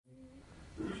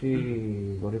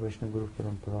Shri Gauri Vaishnava Guru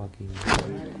Parampara ki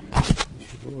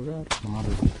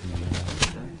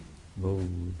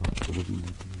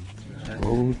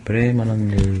Gaur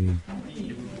Premanande.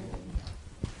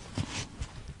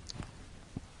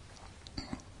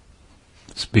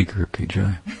 Speaker ki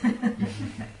jai.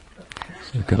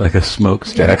 So got like a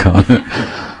smokestack on it.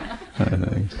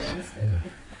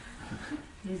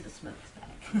 He's a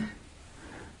smokestack.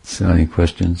 So any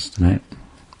questions tonight?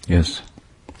 Yes.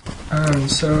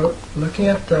 So looking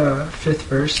at the 5th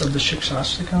verse of the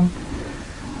Shikshashtakam,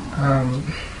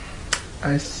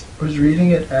 I was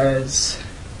reading it as,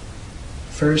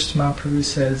 first Mahaprabhu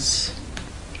says,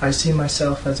 I see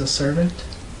myself as a servant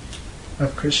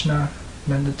of Krishna,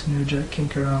 Mendatanuja,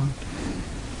 Kinkaram,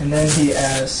 and then he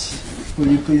asks, will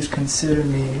you please consider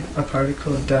me a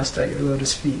particle of dust at your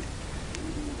lotus feet?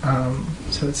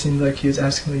 So it seems like he was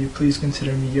asking, will you please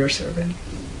consider me your servant?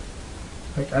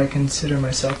 Like, I consider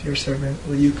myself your servant,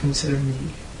 will you consider me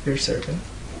your servant?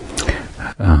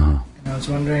 And I was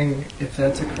wondering if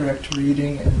that's a correct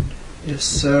reading, and if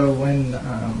so, when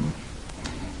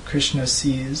Krishna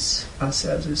sees us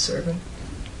as his servant,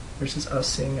 versus us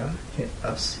seeing us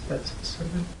as his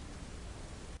servant.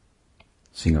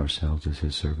 Seeing ourselves as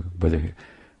his servant.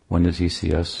 When does he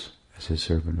see us as his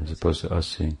servant as opposed to us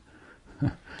seeing?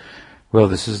 Well,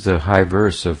 this is the high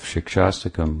verse of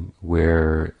Shikshashtakam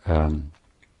where,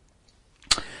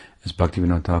 as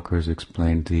Bhaktivinoda Thakur has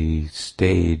explained, the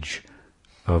stage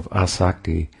of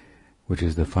asakti, which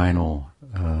is the final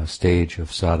stage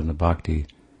of sadhana bhakti,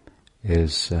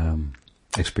 is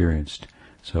experienced.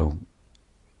 So,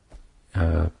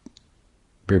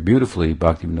 very beautifully,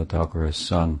 Bhaktivinoda Thakur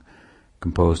has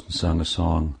composed and sung a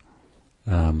song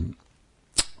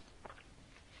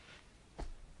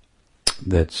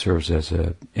that serves as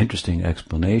an interesting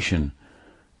explanation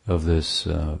of this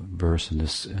verse and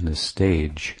this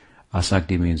stage.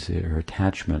 Asakti means their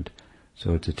attachment,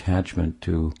 so it's attachment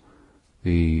to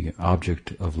the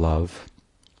object of love.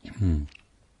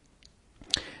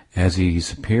 As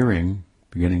he's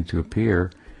beginning to appear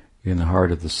in the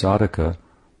heart of the sadhaka,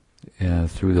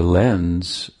 through the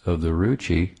lens of the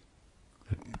ruchi,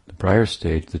 the prior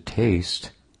stage, the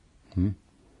taste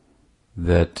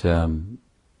that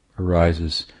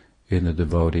arises in the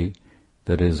devotee,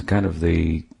 that is kind of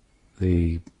the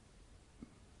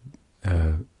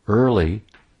early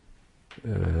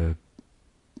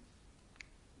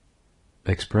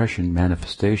expression,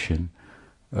 manifestation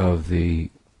of the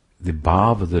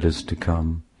bhava that is to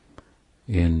come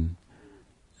in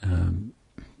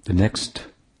the next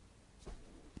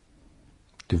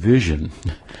division,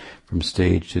 from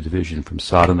stage to division, from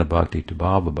sadhana bhakti to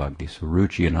bhava bhakti. So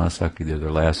ruchi and asakti, they're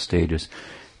the last stages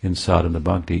in sadhana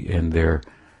bhakti, and they're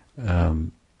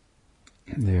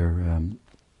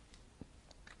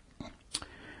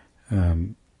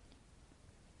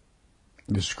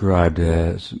described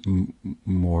as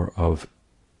more of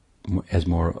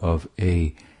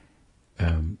a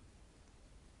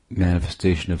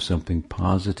manifestation of something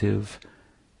positive,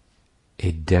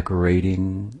 a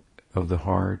decorating of the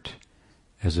heart,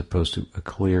 as opposed to a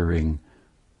clearing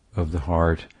of the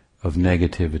heart of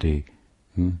negativity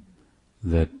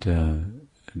that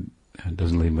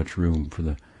doesn't leave much room for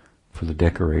the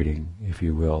decorating, if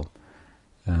you will.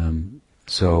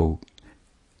 So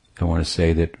I want to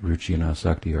say that ruchi and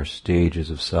asakti are stages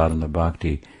of sadhana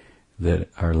bhakti that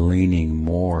are leaning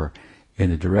more in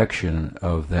the direction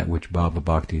of that which bhava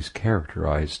bhakti is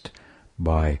characterized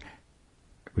by,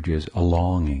 which is a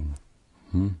longing.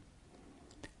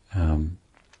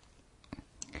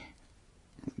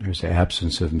 There's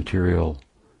absence of material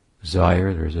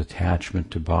desire, there's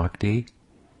attachment to bhakti,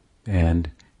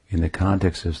 and in the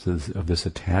context of this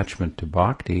attachment to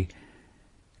bhakti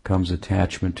comes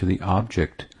attachment to the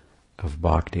object of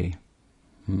bhakti.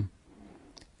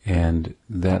 And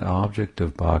that object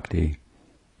of bhakti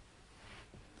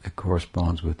that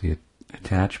corresponds with the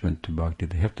attachment to bhakti,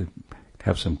 they have to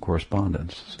have some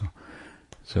correspondence.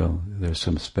 So there's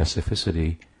some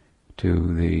specificity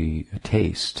to the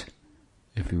taste,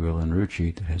 if you will, in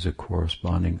ruchi, that has a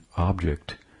corresponding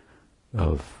object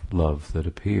of love that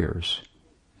appears.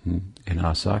 In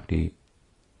asakti,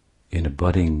 in a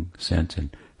budding sense,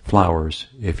 and flowers,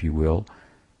 if you will,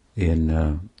 in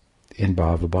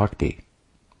bhava bhakti.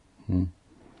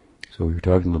 So we were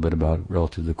talking a little bit about,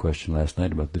 relative to the question last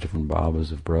night, about the different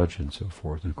bhavas of Braj and so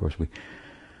forth. And of course,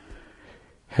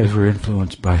 as we're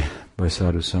influenced by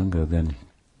sadhu sangha, then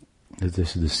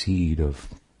this is the seed of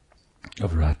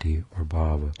rati or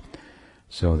bhava.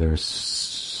 So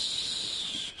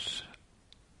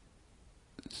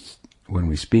when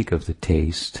we speak of the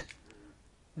taste,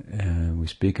 we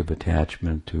speak of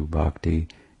attachment to bhakti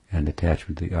and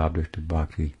attachment to the object of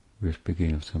bhakti. We're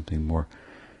speaking of something more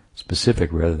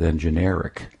specific rather than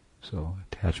generic. So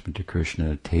attachment to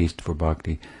Krishna, a taste for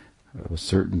bhakti of a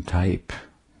certain type.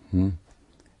 And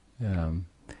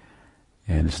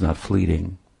it's not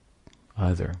fleeting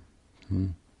either.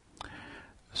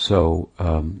 So,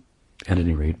 at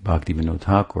any rate, Bhaktivinoda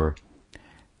Thakur,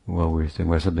 well, we're speaking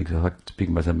about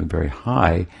something very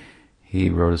high. He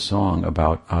wrote a song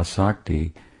about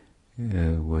asakti,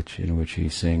 in which he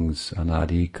sings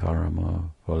Anadi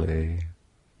Karma Phale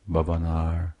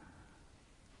Bhavanar,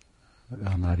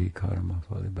 Anadi Karma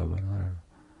Phale Bhavanar,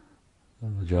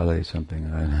 Jale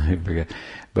something, I forget.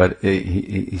 But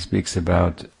he speaks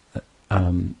about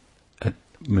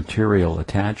material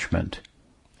attachment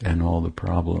and all the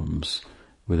problems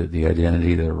with it, the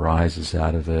identity that arises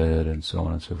out of it, and so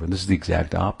on and so forth. This is the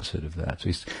exact opposite of that. So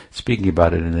he's speaking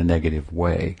about it in a negative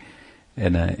way,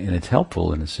 and it's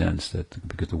helpful in a sense that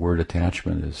because the word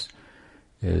attachment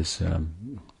is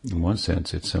in one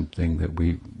sense it's something that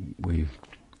we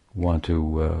want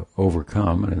to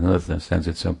overcome, and in another sense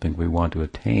it's something we want to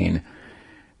attain.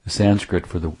 The Sanskrit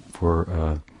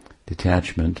for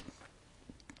detachment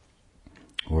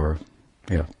or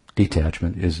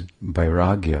detachment is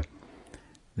vairagya.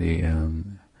 The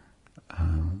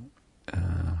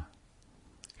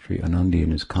Sri Anandi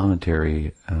in his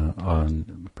commentary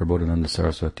on Prabodhananda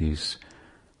Saraswati's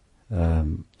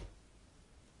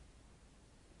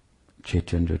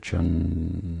Chaitanya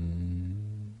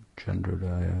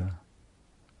Chandrodaya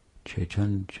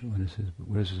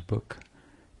what is his book?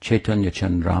 Chaitanya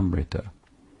Chandramrita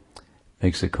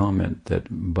makes a comment that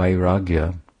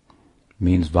vairagya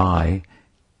means vai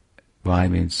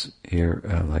means here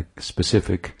like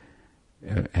specific,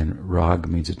 and rag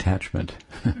means attachment.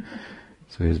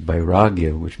 So his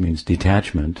vairagya, which means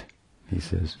detachment, he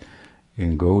says,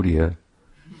 in Gaudiya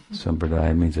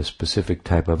Sampradaya means a specific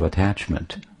type of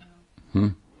attachment.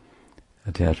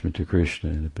 Attachment to Krishna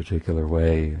in a particular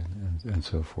way, and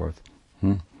so forth.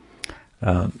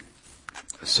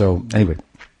 So anyway,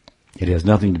 it has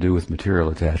nothing to do with material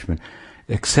attachment,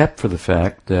 except for the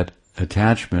fact that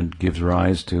attachment gives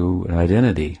rise to an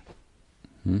identity.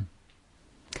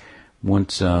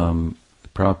 Once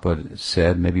Prabhupada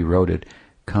said, maybe wrote it,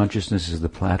 consciousness is the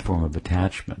platform of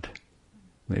attachment.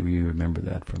 Maybe you remember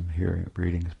that from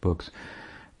reading his books.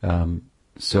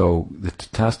 So the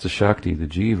Tatastha Shakti, the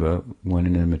jiva, when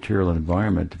in a material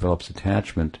environment, develops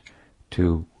attachment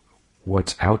to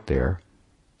what's out there,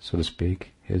 so to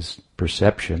speak, his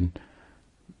perception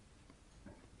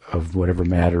of whatever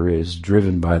matter is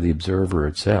driven by the observer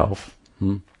itself,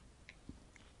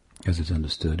 as it's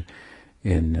understood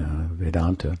in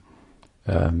Vedanta.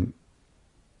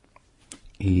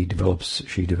 She develops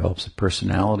a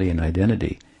personality and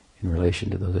identity in relation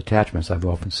to those attachments. I've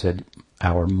often said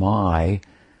our my,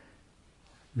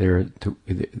 to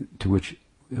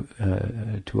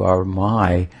our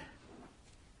my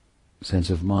sense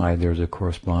of my, there's a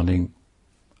corresponding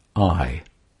I.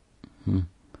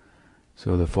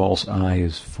 So the false I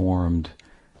is formed,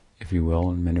 if you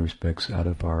will, in many respects, out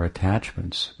of our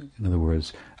attachments. In other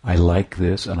words, I like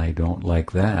this and I don't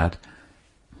like that.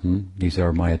 These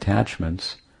are my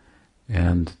attachments,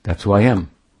 and that's who I am,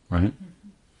 right?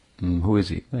 Who is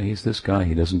he? He's this guy.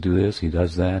 He doesn't do this. He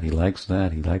does that. He likes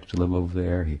that. He likes to live over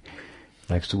there. He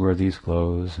likes to wear these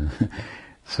clothes.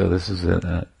 So this is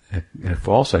a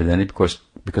false identity,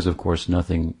 because of course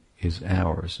nothing is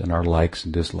ours, and our likes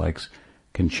and dislikes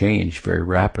can change very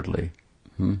rapidly.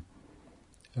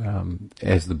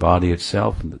 As the body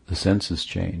itself, the senses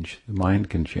change, the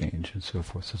mind can change, and so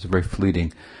forth. So it's a very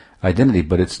fleeting identity,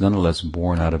 but it's nonetheless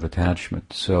born out of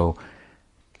attachment. So,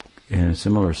 in a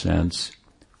similar sense,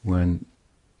 when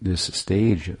this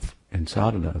stage in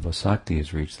sadhana of asakti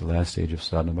is reached, the last stage of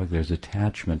sadhana, there's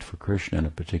attachment for Krishna in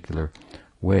a particular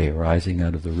way, arising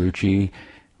out of the ruchi,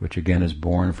 which again is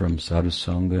born from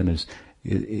sadhusanga, and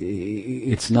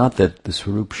it's not that the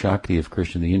Swarup Shakti of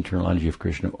Krishna, the internal energy of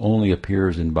Krishna, only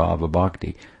appears in Bhava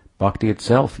Bhakti. Bhakti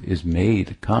itself is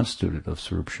constituted of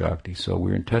Swarup Shakti, so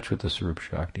we're in touch with the Swarup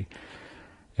Shakti.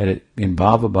 And in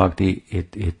Bhava Bhakti,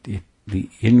 the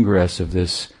ingress of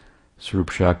this Swarup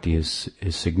Shakti is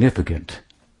significant.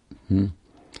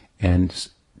 And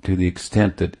to the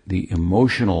extent that the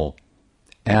emotional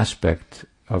aspect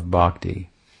of bhakti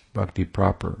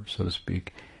proper, so to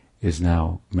speak, is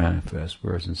now manifest.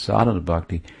 Whereas in sadhana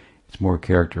bhakti, it's more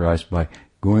characterized by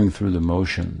going through the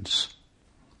motions,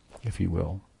 if you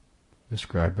will,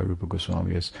 described by Rupa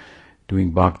Goswami as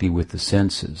doing bhakti with the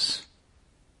senses.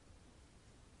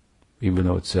 Even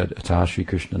though it said, Atashri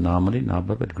Krishna Namani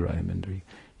Nabhavat Graham Indri.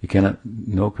 You cannot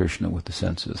know Krishna with the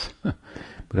senses.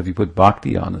 But if you put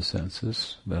bhakti on the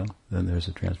senses, well, then there's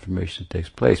a transformation that takes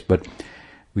place. But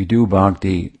we do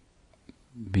bhakti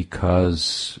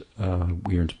because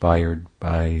we are inspired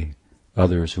by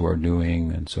others who are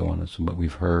doing, and so on, and so what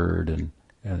we've heard,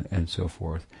 and so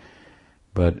forth.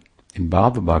 But in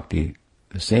bhava bhakti,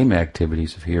 the same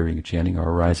activities of hearing and chanting are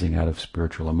arising out of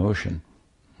spiritual emotion.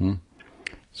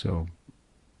 So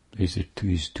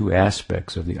these two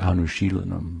aspects of the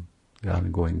anushilanam, the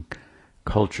ongoing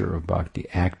culture of bhakti,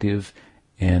 active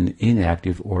and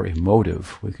inactive or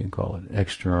emotive, we can call it,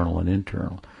 external and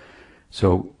internal.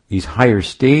 So these higher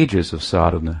stages of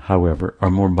sadhana, however, are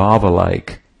more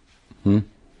bhava-like, in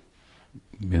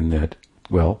that,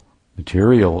 well,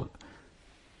 material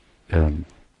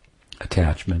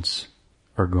attachments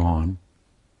are gone.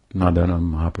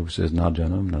 Nadanam, Mahaprabhu says,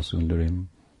 Najanam, Nasundarim,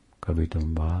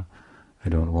 Kavitam Va. I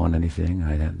don't want anything.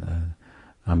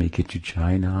 Amikichu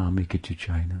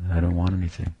China. I don't want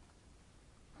anything.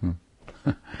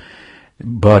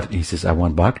 But he says, I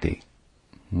want bhakti.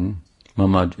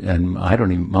 Mama, and I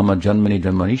don't even, Mama Janmani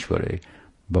Janmanishware,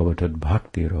 Bhavatad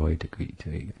Bhakti Hoitaki.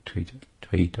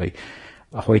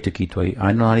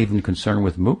 I'm not even concerned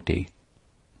with mukti.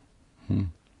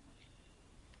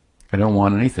 I don't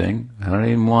want anything. I don't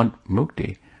even want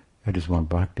mukti. I just want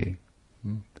bhakti.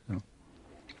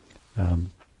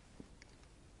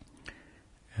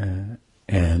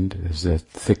 And as that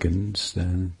thickens,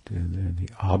 then the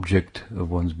object of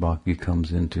one's bhakti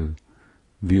comes into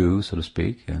view, so to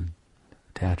speak, and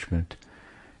attachment.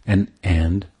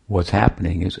 And what's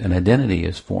happening is an identity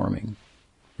is forming,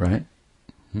 right?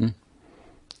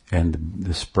 And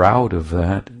the sprout of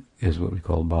that is what we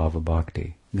call bhava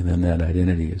bhakti. And then that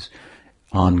identity is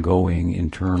ongoing,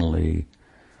 internally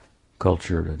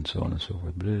cultured, and so on and so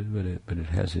forth. But it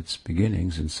has its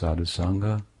beginnings in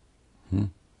sadhusanga,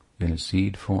 in a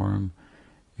seed form,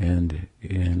 and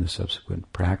in the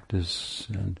subsequent practice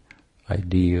and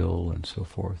ideal, and so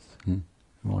forth. You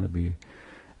want to be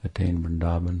attain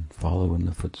Vrindavan, follow in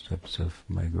the footsteps of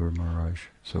my Guru Maharaj,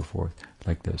 so forth,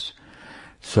 like this.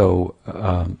 So,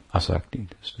 Asakti,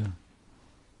 just to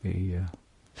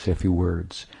say a few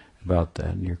words about that.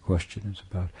 And your question is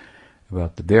about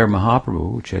the there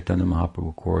Mahaprabhu, Chaitanya Mahaprabhu,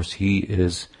 of course, he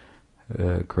is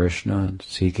Krishna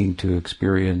seeking to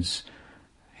experience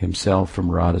himself from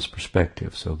Radha's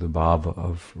perspective, so the bhava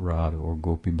of Radha, or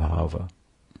Gopi bhava.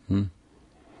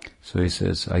 So he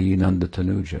says, Ayinanda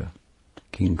Tanuja,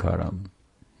 Kinkaram.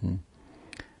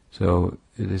 So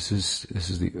this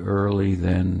is the early,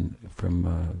 then,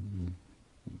 from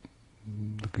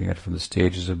looking at it from the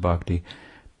stages of bhakti,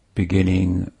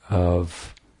 beginning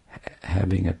of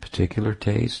having a particular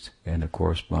taste and a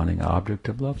corresponding object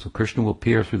of love. So Krishna will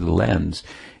peer through the lens.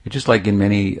 It's just like in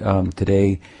many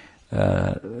today,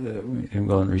 in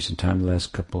recent time, the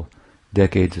last couple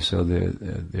decades or so,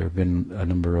 there have been a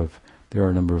number of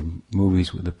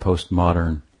movies with a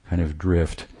postmodern kind of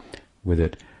drift with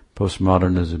it.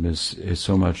 Postmodernism is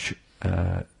so much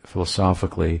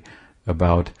philosophically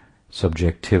about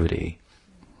subjectivity.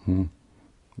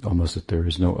 Almost that there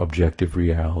is no objective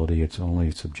reality, it's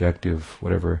only subjective,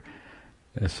 whatever.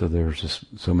 So there's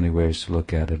just so many ways to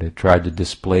look at it. It tried to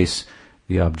displace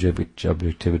the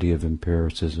objectivity of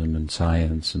empiricism and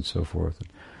science and so forth.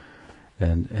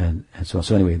 And so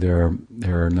anyway, there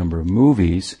are a number of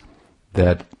movies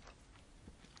that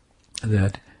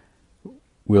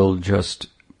will just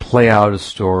play out a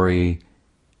story,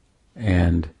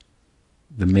 and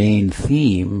the main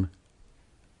theme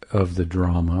of the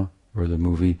drama or the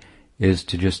movie is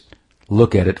to just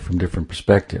look at it from different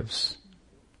perspectives.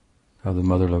 How the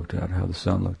mother looked at it, how the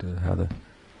son looked at it, how the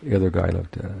other guy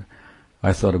looked at it.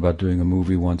 I thought about doing a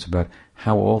movie once about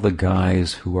how all the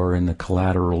guys who are in the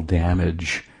collateral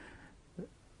damage,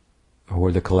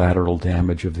 or the collateral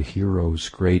damage of the hero's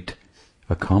great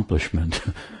accomplishment.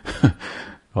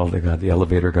 The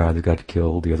elevator guy that got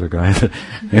killed, the other guy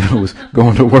that was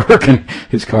going to work and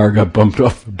his car got bumped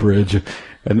off the bridge,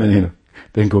 and then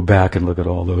then go back and look at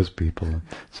all those people,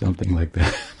 something like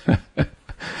that.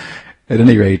 At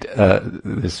any rate,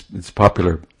 it's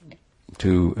popular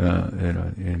to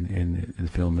in the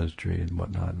film industry and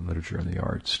whatnot, and literature and the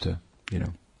arts, to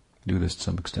do this to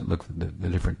some extent, look at the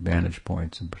different vantage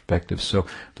points and perspectives. So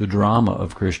the drama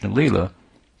of Krishna Lila,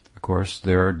 of course,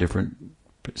 there are different.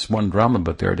 It's one drama,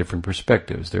 but there are different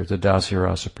perspectives. There's the Dasya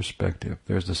Rasa perspective.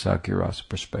 There's the Sakya Rasa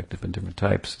perspective in different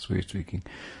types, as we were speaking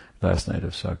last night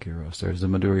of Sakya Rasa. There's the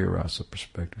Madhurya Rasa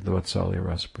perspective, the Vatsalya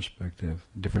Rasa perspective,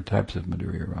 different types of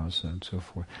Madhurya Rasa, and so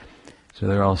forth. So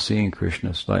they're all seeing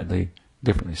Krishna slightly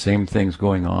differently. Same things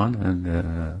going on, and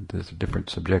there's a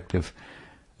different subjective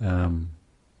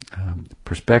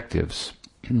perspectives.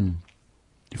 You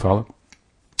follow?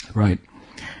 Right.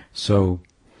 So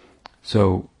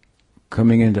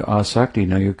coming into asakti,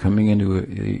 now you're coming into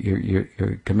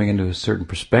you're coming into a certain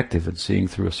perspective and seeing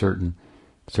through a certain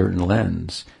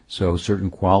lens. So certain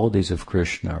qualities of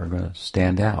Krishna are going to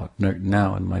stand out.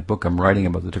 Now in my book I'm writing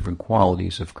about the different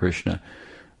qualities of Krishna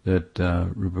that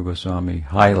Rupa Goswami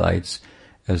highlights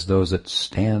as those that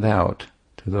stand out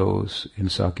to those in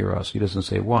Sakyarasa. He doesn't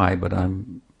say why, but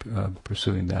I'm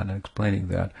pursuing that and explaining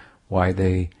that, why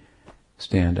they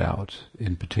stand out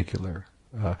in particular.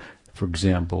 For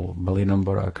example,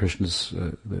 Malinambara, Krishna's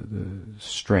the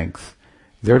strength.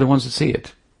 They're the ones that see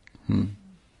it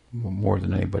more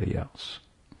than anybody else.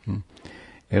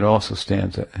 It also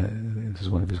stands, this is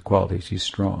one of his qualities, he's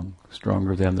strong,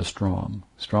 stronger than the strong,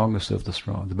 strongest of the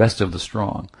strong, the best of the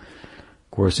strong.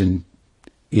 Of course,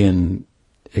 in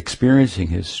experiencing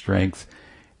his strength,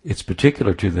 it's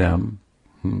particular to them,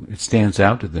 it stands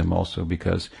out to them also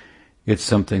because it's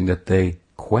something that they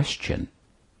question.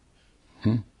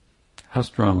 How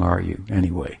strong are you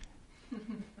anyway?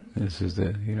 This is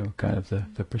the kind of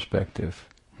the perspective,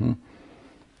 so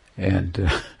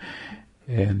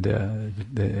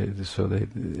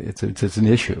it's an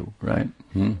issue, right?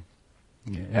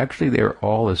 Actually, they're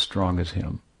all as strong as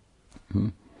him,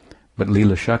 but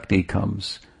Leela Shakti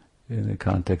comes in the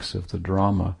context of the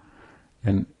drama,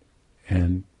 and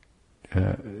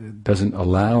doesn't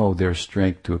allow their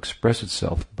strength to express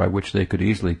itself, by which they could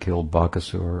easily kill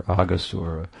Bakasura,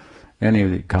 Agasura, any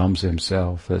of the Kamsa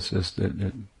himself.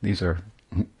 These are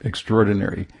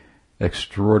extraordinary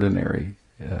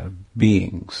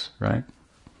beings, right?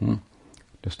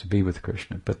 Just to be with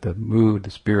Krishna. But the mood,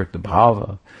 the spirit, the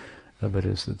bhava of it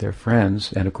is that they're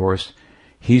friends, and of course,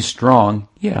 he's strong,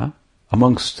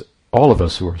 amongst all of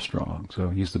us who are strong. So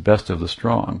he's the best of the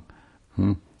strong.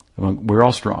 We're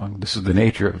all strong. This is the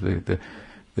nature of the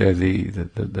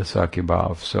Sakya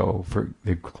Bhav. So for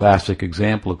the classic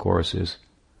example, of course, is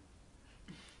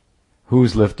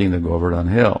who's lifting the Govardhan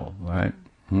hill, right?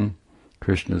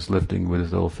 Krishna's lifting with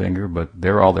his little finger, but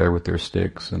they're all there with their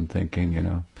sticks and thinking,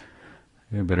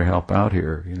 you better help out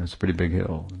here. It's a pretty big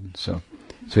hill. And so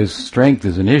his strength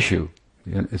is an issue.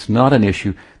 It's not an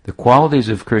issue. The qualities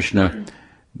of Krishna,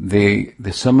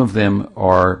 some of them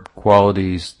are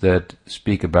qualities that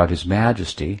speak about his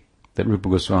majesty that Rupa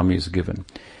Goswami has given.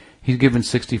 He's given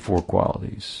 64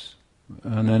 qualities.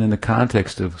 And then in the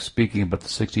context of speaking about the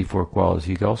 64 qualities,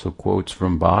 he also quotes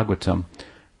from Bhagavatam,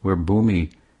 where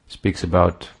Bhumi speaks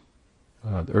about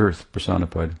the earth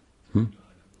personified.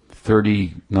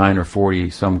 39 or 40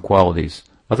 some qualities,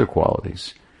 other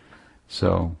qualities.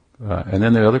 So, and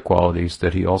then there are other qualities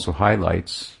that he also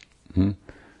highlights,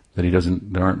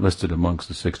 that aren't listed amongst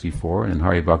the 64. And in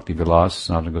Hari Bhakti Vilas,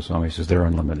 Sanatana Goswami says they're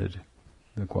unlimited,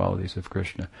 the qualities of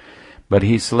Krishna. But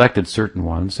he's selected certain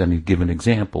ones, and he's given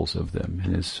examples of them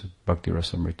in his Bhakti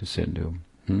Rasamrita Sindhu.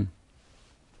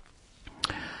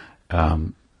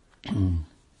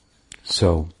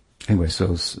 So, anyway, this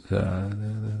is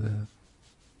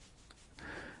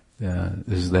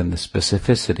then the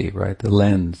specificity, right? The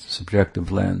lens, the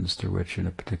subjective lens through which in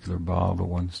a particular bhava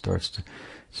one starts to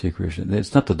see Krishna.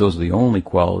 It's not that those are the only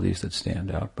qualities that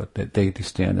stand out, but that they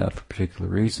stand out for particular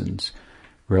reasons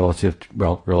relative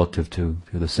to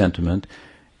the sentiment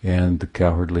and the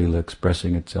cowherd Leela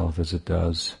expressing itself as it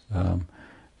does,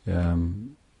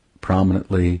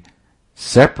 prominently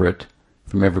separate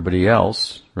from everybody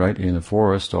else, right? In the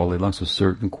forest all day long, so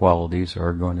certain qualities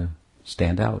are going to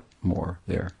stand out more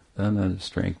there. And then the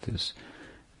strength is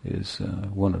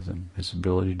one of them. His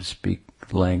ability to speak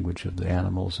the language of the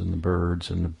animals and the birds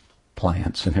and the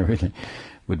plants and everything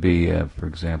would be, for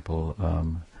example,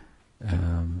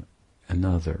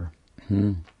 another.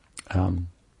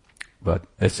 But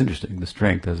it's interesting, the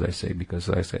strength, as I say, because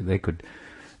I say they could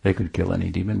kill any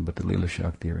demon, but the Leela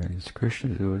Shakti is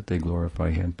Krishna do it. They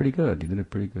glorify him. Pretty good. He did a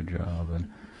pretty good job.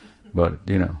 But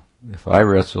if I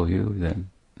wrestle you, then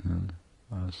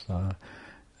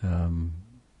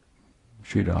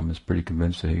Sridham is pretty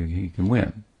convinced that he can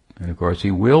win. And of course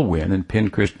he will win and pin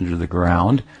Krishna to the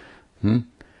ground. And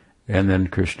then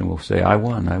Krishna will say, I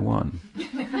won.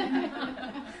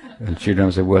 And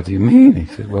Sridham said, what do you mean? He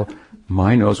said, well,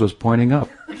 my nose was pointing up.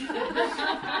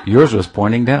 Yours was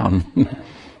pointing down.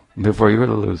 Therefore you were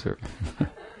the loser.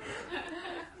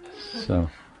 So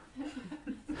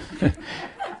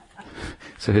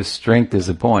his strength is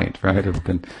a point, right, of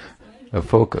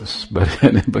focus. But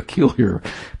in a peculiar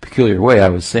way, I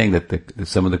was saying that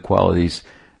some of the qualities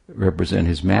represent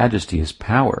his majesty, his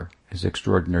power, his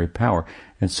extraordinary power,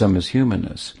 and some his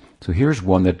humanness. So here's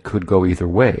one that could go either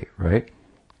way, right?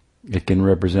 It can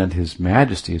represent His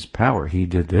majesty, His power. He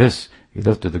did this. He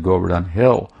lifted the Govardhan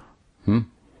hill.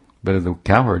 But the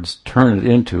cowherds turn it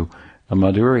into a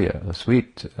madhurya, a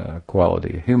sweet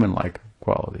quality, a human-like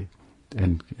quality,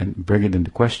 and bring it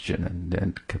into question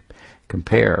and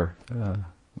compare,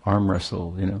 arm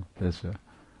wrestle, as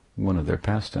one of their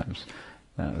pastimes.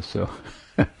 So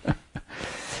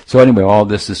anyway, all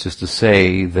this is just to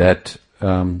say that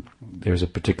there's a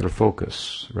particular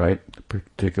focus, right? A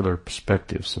particular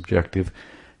perspective, subjective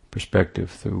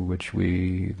perspective through which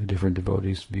the different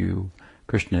devotees view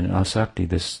Krishna. And asakti,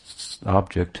 this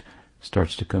object,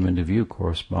 starts to come into view,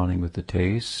 corresponding with the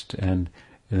taste, and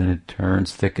then it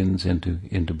thickens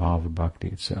into bhava bhakti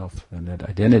itself. And that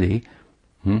identity,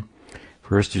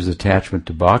 first there's attachment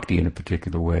to bhakti in a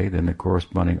particular way, then the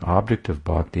corresponding object of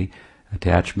bhakti,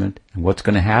 attachment, and what's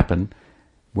going to happen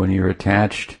when you're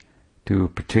attached to a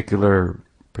particular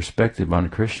perspective on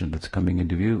Krishna that's coming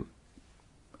into view.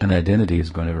 An identity is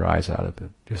going to arise out of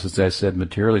it. Just as I said,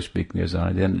 materially speaking, there's an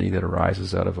identity that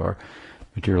arises out of our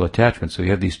material attachment. So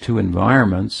you have these two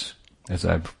environments, as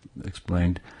I've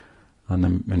explained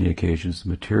on many occasions, the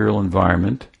material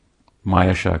environment,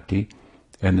 Maya Shakti,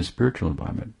 and the spiritual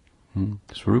environment,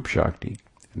 Swarup Shakti.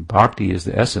 And Bhakti is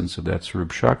the essence of that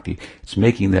Swarup Shakti. It's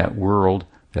making that world,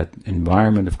 that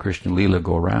environment of Krishna Lila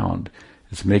go round.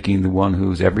 It's making the one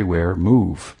who's everywhere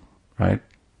move, right?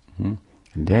 And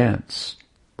dance.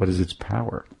 What is its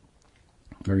power?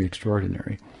 Very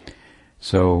extraordinary.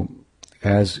 So,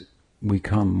 as we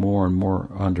come more and more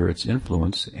under its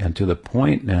influence, and to the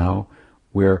point now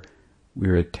where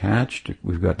we're attached,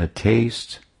 we've gotten a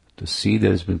taste, the seed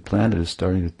that has been planted is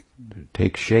starting to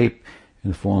take shape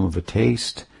in the form of a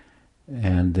taste,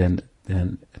 and then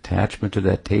attachment to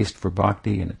that taste for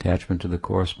bhakti, and attachment to the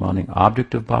corresponding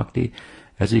object of bhakti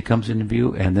as he comes into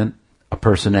view, and then a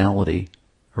personality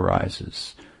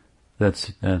arises.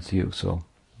 That's you. So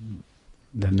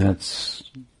then that's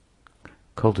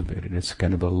cultivated. It's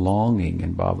kind of a longing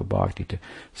in bhava bhakti to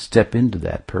step into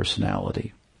that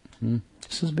personality.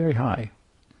 This is very high.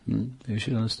 You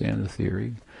should understand the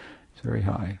theory. It's very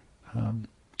high.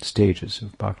 Stages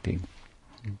of bhakti.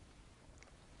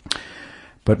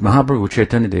 But Mahaprabhu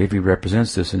Chaitanya Devi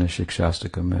represents this in a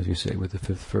Shikshastakam, as you say, with the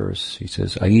 5th verse. He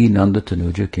says, Ayi Nanda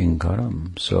Tanuja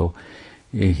Kinkaram. So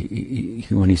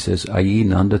when he says, Ayi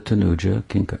Nanda Tanuja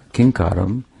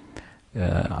Kinkaram,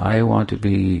 I want to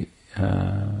be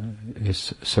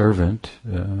his servant,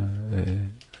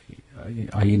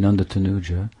 Ayi Nanda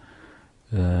Tanuja.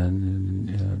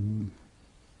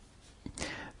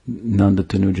 Nanda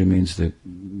Tanuja means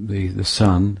the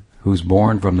son who's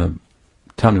born from the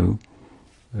Tanu,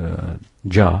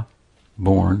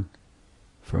 born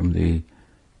from the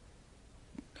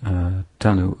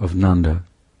Tanu of Nanda.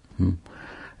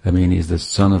 I mean, he's the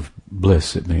son of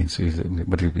bliss, it means.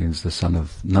 But it means the son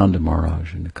of Nanda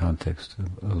Maharaj in the context of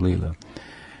Leela.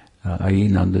 Ayi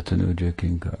Nanda Tanuja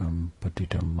Kinkaram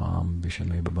Patitam Mam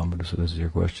Vishameba Bambada. So this is your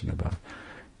question about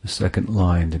the second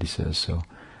line that he says. So,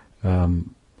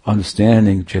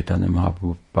 understanding Chaitanya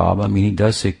Mahaprabhu Baba, I mean, he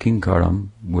does say Kinkaram,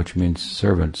 which means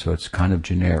servant, so it's kind of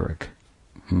generic.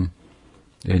 In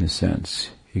a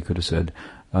sense. He could have said,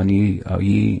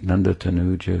 Ayi Nanda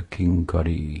Tanuja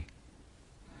Kinkari,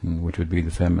 which would be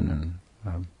the feminine.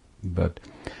 But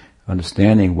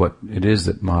understanding what it is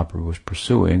that Mahaprabhu was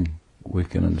pursuing, we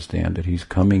can understand that he's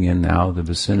coming in now the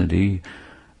vicinity,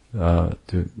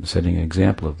 setting an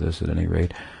example of this at any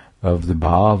rate, of the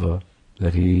bhava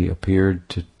that he appeared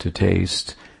to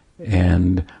taste.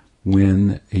 And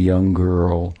when a young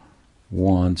girl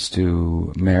wants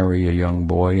to marry a young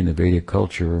boy in the Vedic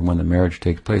culture, and when the marriage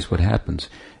takes place, what happens?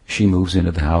 She moves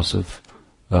into the house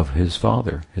of his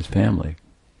father, his family,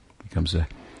 becomes an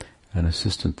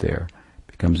assistant there,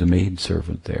 becomes a maid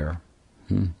servant there.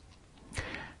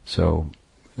 So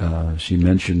she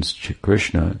mentions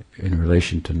Krishna in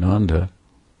relation to Nanda.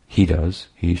 He does,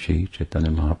 she,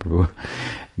 Chaitanya Mahaprabhu,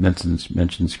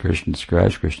 mentions Krishna,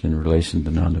 describes Krishna in relation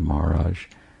to Nanda Maharaj.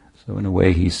 So in a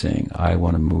way he's saying, I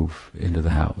want to move into the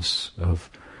house of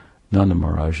Nanda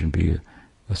Maharaj and be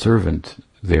a servant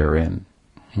therein.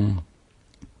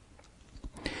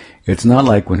 It's not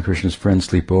like when Krishna's friends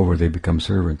sleep over, they become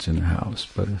servants in the house.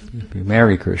 But if you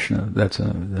marry Krishna,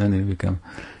 then they become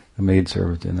a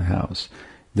maidservant in the house.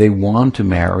 They want to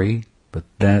marry, but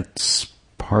that's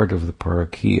part of the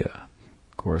parakya.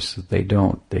 Of course, they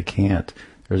can't.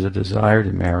 There's a desire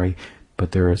to marry,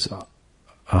 but there is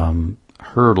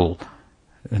hurdle,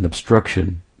 an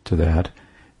obstruction to that,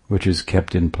 which is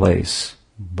kept in place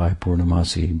by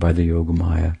Purnamasi, by the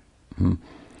Yogamaya,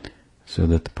 so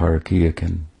that the parakya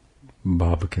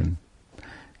Bhava can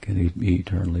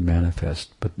eternally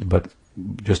manifest. But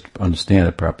just understand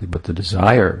it properly, but the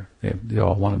desire, they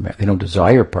all want to marry. They don't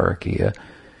desire Parakiya,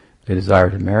 they desire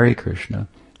to marry Krishna,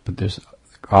 but there's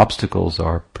obstacles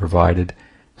are provided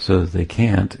so that they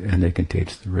can't, and they can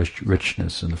taste the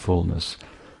richness and the fullness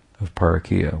of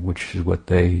Parakiya, which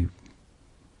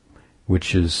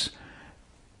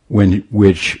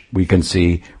we can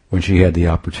see when she had the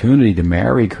opportunity to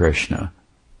marry Krishna.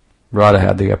 Radha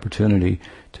had the opportunity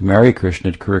to marry Krishna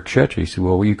at Kurukshetra. He said,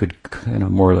 well, you could,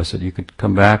 more or less said, you could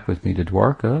come back with me to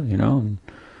Dwarka,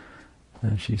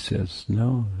 and she says,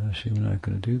 no, we're not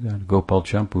going to do that. Gopal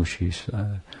Champu,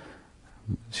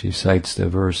 she cites the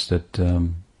verse that,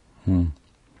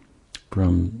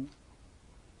 from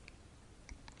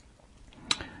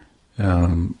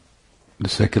the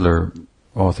secular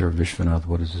author of Vishwanath,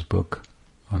 what is his book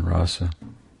on rasa?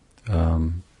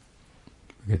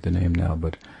 Forget the name now,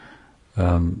 but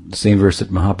the same verse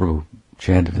that Mahaprabhu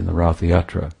chanted in the Ratha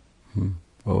Yatra.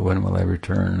 Oh, when will I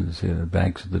return to the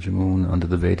banks of the Jamuna under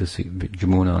the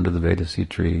Vedasi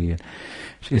tree?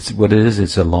 It's what it is.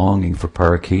 It's a longing for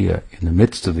Parakiya in the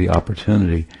midst of the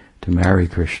opportunity to marry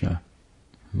Krishna.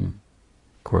 Of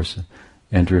course,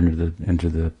 enter into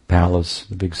the palace,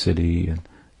 the big city, and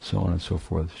so on and so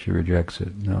forth. She rejects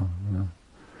it. No.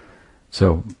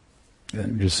 So,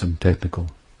 just some technical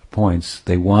points.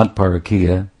 They want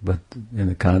Parakiya, but in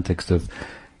the context of,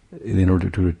 in order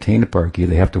to attain a Parakiya,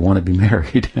 they have to want to be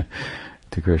married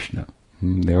to Krishna.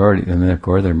 And then of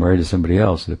course they're married to somebody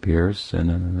else, it appears,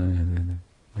 and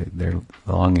they're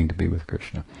longing to be with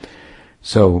Krishna.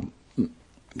 So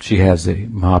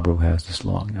Mahaprabhu has this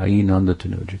longing. Ai Nanda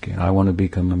Tanujaki. I want to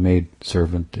become a maid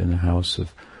servant in the house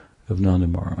of Nanda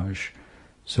Maharaj.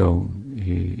 So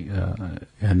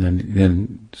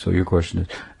so your question is,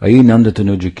 Ai Nanda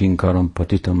Tanujakin Karam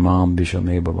Patitam Mam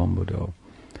Vishame Bhavambudo.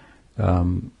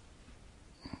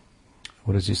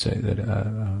 What does he say? That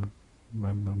I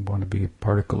want to be a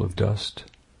particle of dust.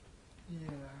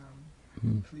 Yeah,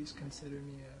 please consider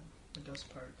me a dust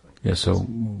particle. Yeah, so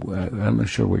I'm not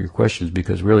sure what your question is,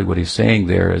 because really what he's saying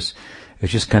there is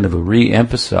just kind of a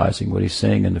re-emphasizing what he's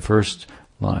saying in the first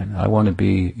line. I want to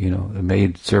be, a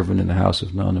maid servant in the house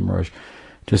of Nanda Maharaj.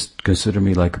 Just consider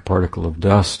me like a particle of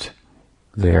dust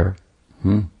there.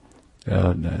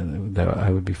 That I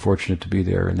would be fortunate to be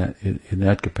there in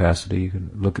that capacity. You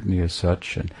can look at me as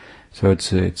such, and so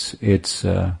it's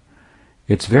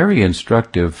very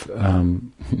instructive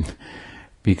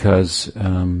because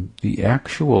the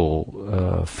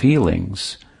actual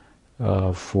feelings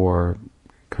for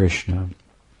Krishna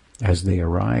as they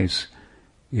arise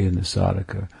in the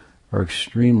sadhaka are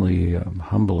extremely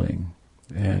humbling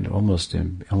and almost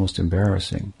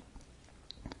embarrassing.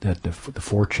 That the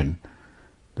fortune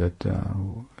that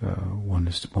one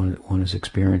is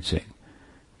experiencing,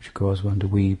 which causes one to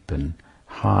weep and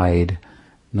hide,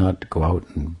 not to go out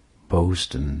and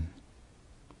boast and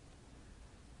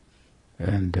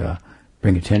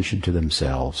bring attention to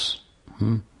themselves.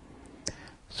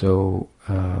 So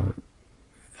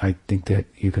I think that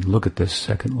you can look at this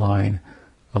second line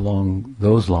along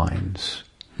those lines,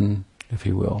 if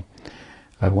you will.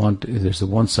 There's the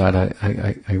one side,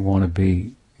 I want to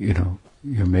be, your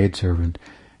maidservant,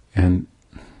 and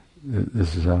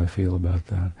this is how I feel about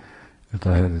that.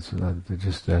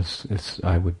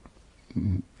 I would,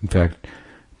 in fact,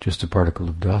 just a particle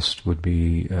of dust would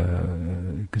be,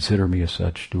 consider me as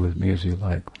such, do with me as you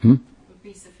like. Would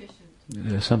be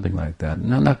sufficient. Something like that.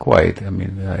 No, not quite. I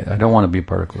mean, I don't want to be a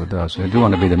particle of dust. I do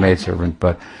want to be the maidservant,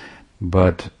 but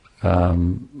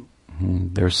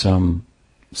there's some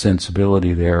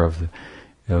sensibility there of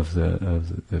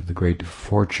the great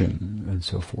fortune and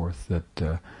so forth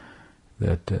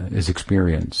that is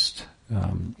experienced.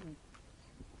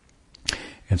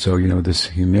 And so, this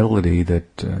humility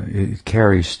that it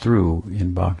carries through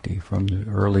in bhakti from the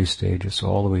early stages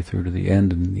all the way through to the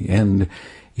end. And in the end,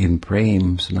 in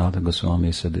Prem, Sanatana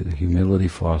Goswami said that humility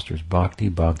fosters bhakti,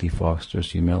 bhakti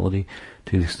fosters humility,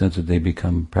 to the extent that they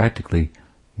become practically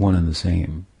one and the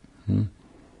same.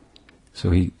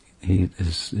 So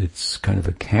it's kind of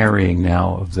a carrying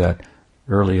now of that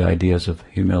early ideas of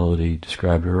humility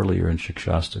described earlier in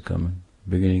Shikshastakam,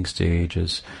 beginning stage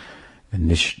as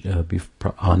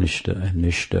Anishta and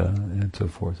Nishta and so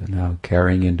forth, and now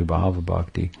carrying into Bhava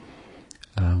Bhakti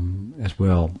as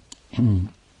well.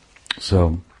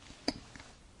 So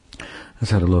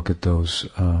let's have a look at those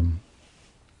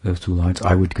two lines.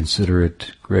 I would consider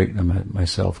it great,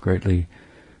 myself greatly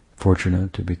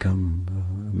fortunate to become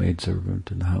a maidservant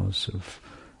in the house of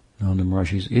Nanda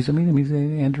Maharaj. He's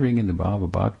entering into Bhava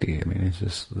Bhakti. It's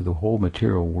just the whole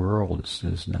material world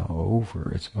is now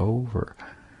over. It's over.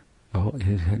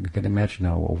 You can imagine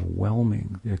how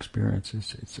overwhelming the experience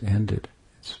is. It's ended.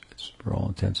 It's for all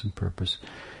intents and purpose.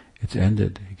 It's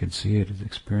ended. You can see it. It's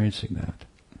experiencing that.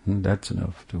 And that's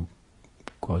enough to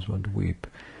cause one to weep.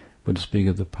 But to speak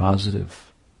of the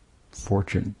positive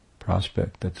fortune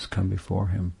prospect that's come before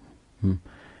him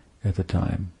at the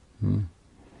time.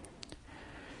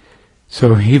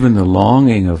 So even the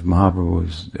longing of Mahaprabhu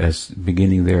is as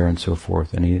beginning there and so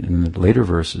forth, and in the later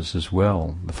verses as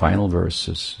well, the final verse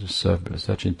is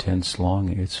such intense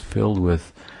longing. It's filled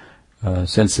with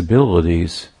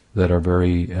sensibilities that are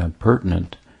very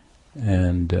pertinent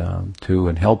and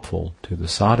helpful to the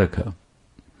sadhaka.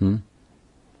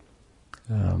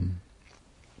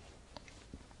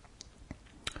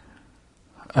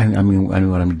 I mean,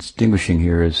 what I'm distinguishing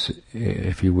here is,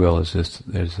 if you will, is this: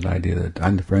 there's an idea that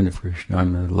I'm the friend of Krishna,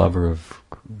 I'm the lover of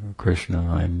Krishna,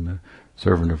 I'm the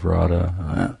servant of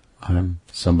Radha, I'm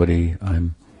somebody,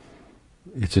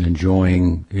 it's an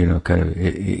enjoying, kind of,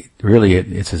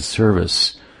 it's a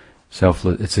service,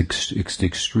 selfless, it's the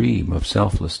extreme of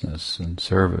selflessness and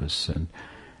service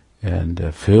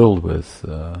and filled with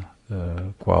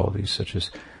qualities such as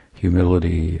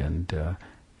humility and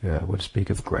would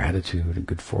speak of gratitude and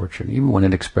good fortune, even when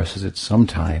it expresses it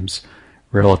sometimes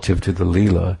relative to the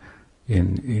Leela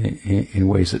in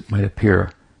ways that might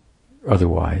appear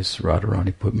otherwise.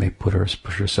 Radharani push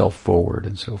herself forward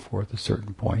and so forth at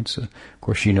certain points. Of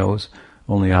course, she knows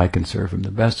only I can serve him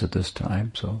the best at this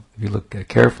time. So if you look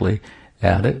carefully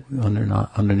at it,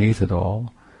 underneath it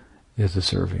all is the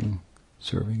serving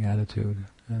attitude.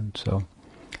 And so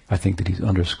I think that he's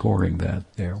underscoring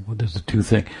that there. Well, there's the two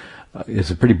things.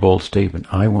 It's a pretty bold statement.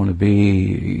 I want to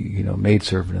be,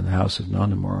 maidservant in the house of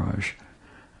Nanda Maharaj.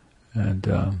 And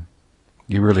to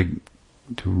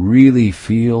really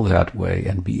feel that way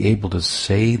and be able to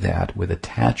say that with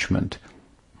attachment,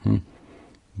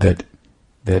 that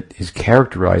is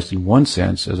characterized in one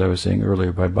sense, as I was saying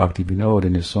earlier, by Bhakti Vinod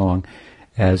in his song,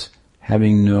 as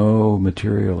having no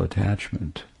material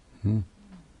attachment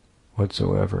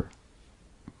whatsoever.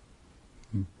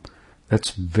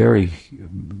 That's very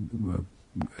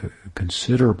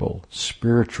considerable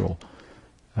spiritual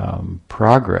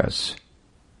progress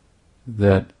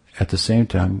that at the same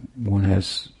time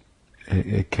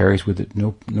it carries with it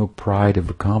no pride of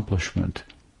accomplishment.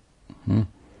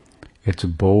 It's a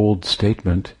bold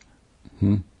statement,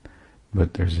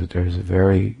 but there's a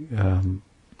very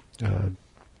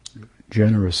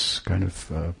generous kind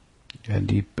of and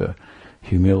deep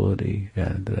humility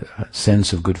and a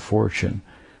sense of good fortune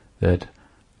that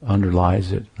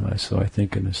underlies it. So I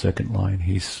think in the second line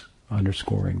he's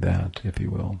underscoring that, if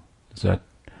you will. It's a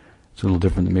little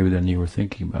different than you were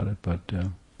thinking about it, but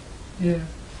yeah,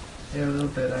 a little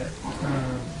bit.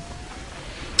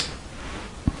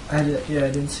 I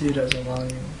didn't see it as a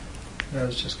longing. That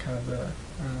was just kind of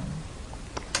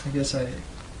I guess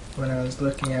when I was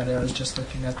looking at it, I was just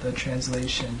looking at the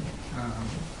translation.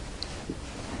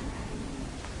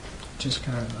 Just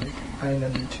kind of like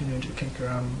Ainandu Tunuja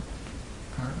Kinkaram.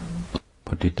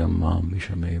 Patitam Mam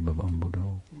Vishame Bhavam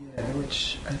Buddho. Yeah,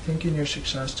 which I think in your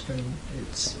Shikshastakam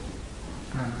it's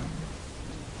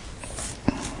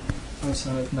O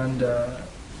son of Nanda,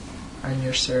 I'm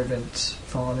your servant,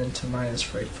 fallen into Maya's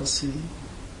frightful sea.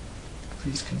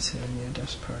 Please consider me a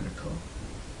dust particle.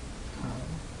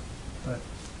 But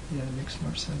yeah, it makes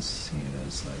more sense seeing it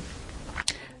as like.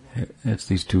 It's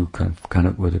these two kind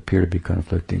of would appear to be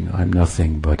conflicting. I'm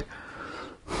nothing, but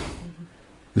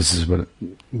this is what.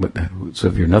 So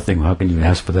if you're nothing, how can you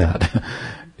ask for that?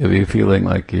 If you're feeling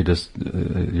like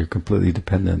you're completely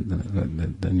dependent,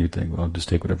 then you think, well, I'll just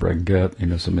take whatever I can get,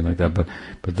 something like that. But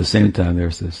at the same time,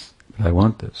 there's this. I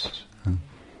want this.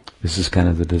 This is kind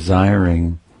of the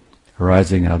desiring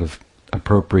arising out of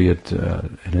appropriate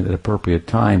at an appropriate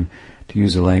time, to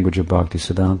use the language of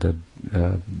Bhaktisiddhanta,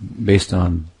 based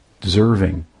on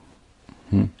deserving.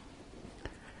 In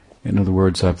other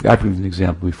words, I've given an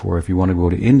example before. If you want to go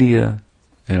to India,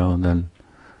 then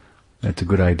that's a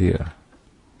good idea.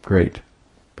 Great.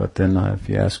 But then if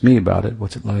you ask me about it,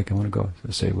 what's it like? I want to go.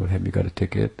 I say, well, have you got a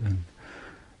ticket? And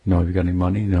no, have you got any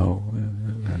money? No.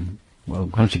 And well,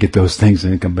 why don't you get those things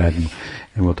and then come back and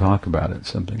we'll talk about it,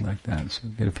 something like that. So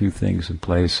get a few things in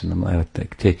place, and when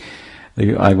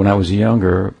I was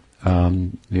younger,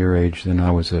 your age, then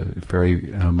I was very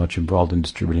much involved in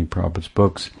distributing Prabhupada's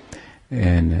books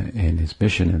and his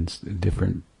mission, and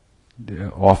different.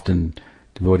 Often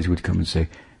devotees would come and say,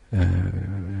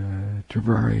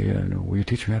 "Trivulari, will you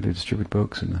teach me how to distribute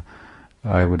books?" And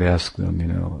I would ask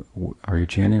them, are you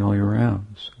chanting all your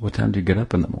rounds? What time do you get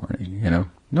up in the morning?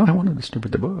 No, I want to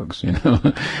distribute the books, And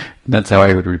that's how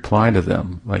I would reply to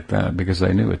them like that, because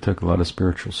I knew it took a lot of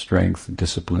spiritual strength and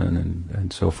discipline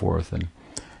and so forth,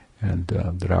 and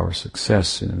that our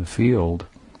success in the field,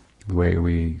 the way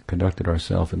we conducted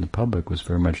ourselves in the public, was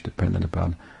very much dependent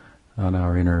upon on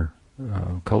our inner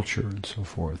culture and so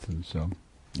forth. And so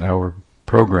our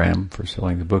program for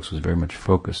selling the books was very much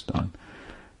focused on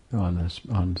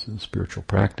the spiritual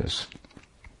practice.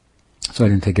 So I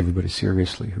didn't take everybody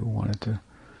seriously who wanted to.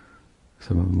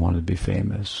 Some of them wanted to be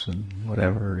famous and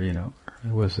whatever. It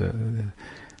was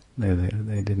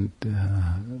they didn't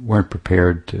weren't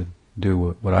prepared to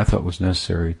do what I thought was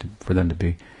necessary for them to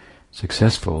be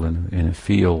successful in a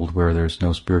field where there's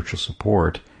no spiritual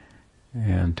support,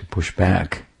 and to push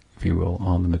back, if you will,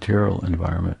 on the material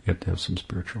environment. You have to have some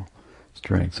spiritual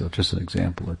strength. So just an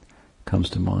example that comes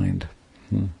to mind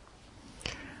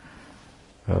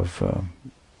of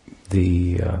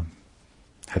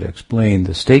how to explain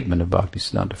the statement of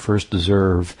Bhaktisiddhanta: first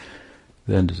deserve,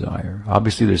 then desire.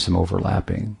 Obviously, there's some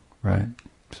overlapping, right?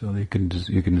 So you can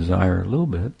desire a little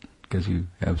bit because you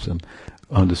have some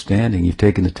understanding. You've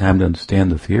taken the time to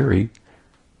understand the theory,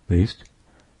 at least.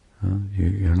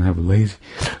 You don't have a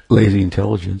lazy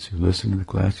intelligence. You listen to the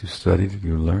class, you studied,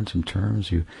 you learned some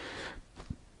terms, you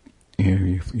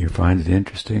find it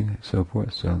interesting, so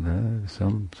forth. So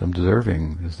some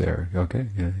deserving is there. Okay,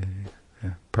 yeah.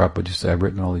 Prabhupada just said, I've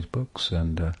written all these books,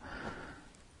 and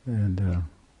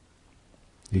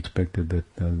he expected that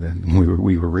then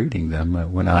we were reading them.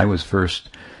 When I was first,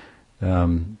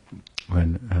 when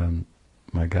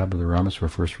my godbrother Ramaswara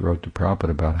first wrote to Prabhupada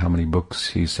about how many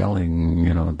books he's selling,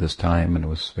 at this time, and it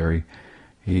was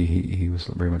he was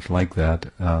very much like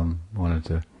that, wanted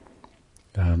to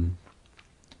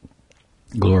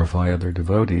glorify other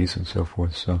devotees and so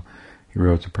forth. So he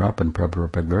wrote to Prabhupada, and Prabhupada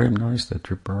wrote back, very nice that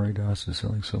Tripurari Das is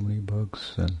selling so many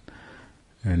books,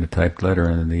 and a typed letter,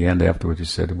 and in the end afterwards he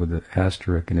said with an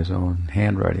asterisk in his own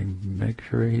handwriting, make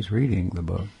sure he's reading the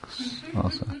books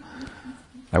also.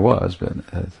 I was, but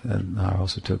and I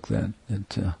also took that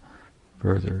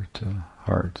further to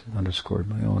heart, underscored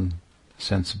my own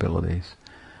sensibilities.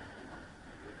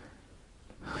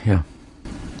 Yeah.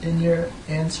 In your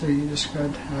answer, you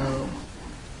described how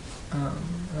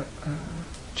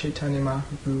Chaitanya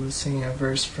Mahaprabhu was singing a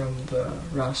verse from the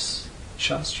Ras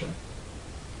Shastra.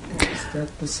 Is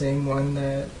that the same one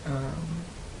that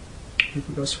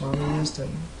Rupa Goswami used,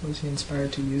 and was he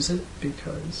inspired to use it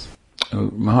because...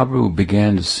 Mahaprabhu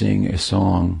began to sing a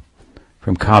song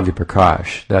from Kavya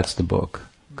Prakash. That's the book.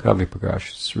 Kavya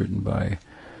Prakash is written by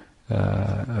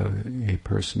a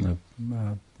person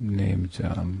named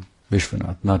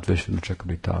Vishwanath, not Vishwanath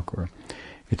Chakravarti Thakur.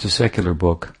 It's a secular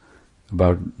book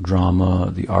about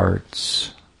drama, the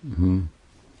arts,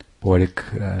 poetic,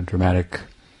 dramatic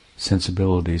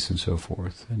sensibilities, and so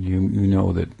forth. And you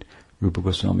know that Rupa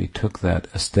Goswami took that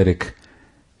aesthetic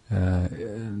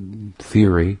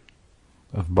theory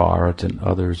of Bharat and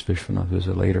others, Vishwanath is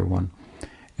a later one,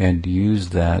 and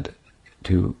used that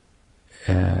to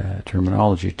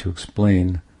terminology to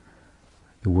explain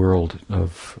the world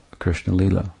of Krishna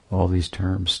Lila. All these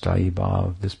terms, Sthayi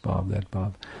Bhav, this Bhav, that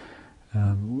Bhav.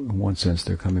 In one sense,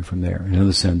 they're coming from there. In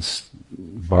another sense,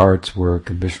 Bharat's work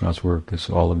and Vishwanath's work is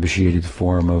all a vitiated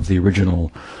form of the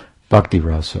original Bhakti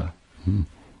Rasa.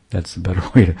 That's the better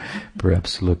way to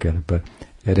perhaps look at it. But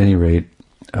at any rate,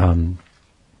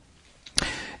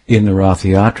 in the Rath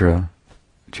Yatra,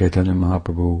 Chaitanya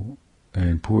Mahaprabhu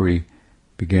in Puri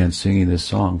began singing this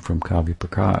song from Kavya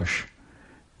Prakash,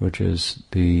 which is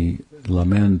the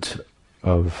lament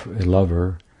of a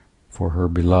lover for her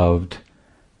beloved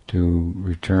to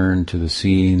return to the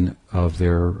scene of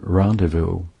their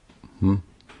rendezvous.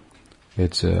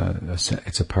 It's a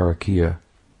parakiya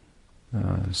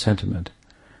sentiment,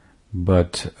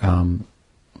 but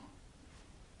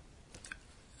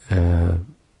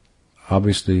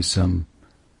obviously some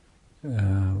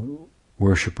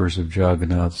worshippers of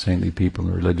Jagannath, saintly people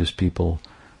and religious people,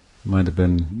 might have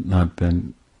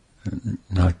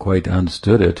not quite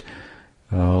understood it.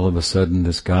 All of a sudden,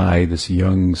 this guy, this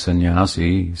young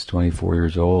sannyasi, he's 24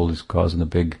 years old, he's causing a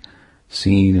big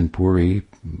scene in Puri.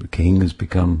 The king has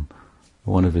become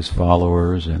one of his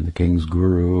followers, and the king's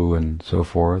guru, and so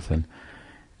forth, and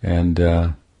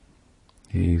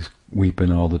he's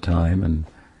weeping all the time and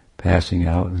passing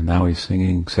out, and now he's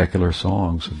singing secular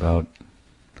songs about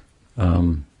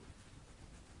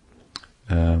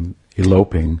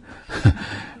eloping.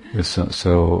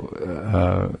 So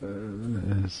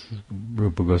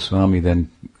Rupa Goswami then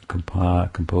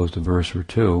composed a verse or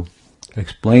two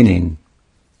explaining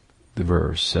the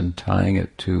verse and tying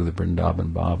it to the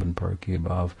Vrindavan Bhav and Parki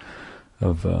Bhav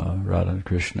of Radha and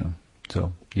Krishna.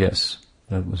 So, yes,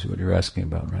 that was what you're asking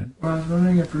about, right? Well, I was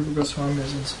wondering if Rupa Goswami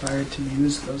was inspired to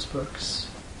use those books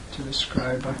to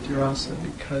describe Bhakti Rasa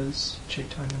because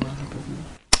Chaitanya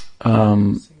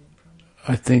Mahaprabhu.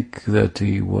 I think that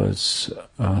he was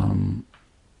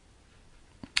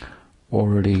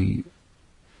already,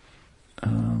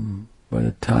 by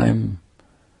the time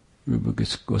Rupa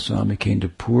Goswami came to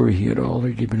Puri, he had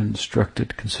already been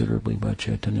instructed considerably by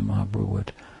Chaitanya Mahaprabhu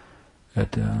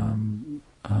at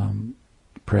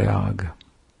Prayag.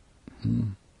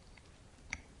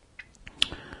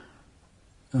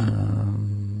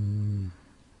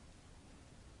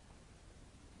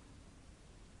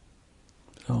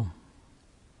 So,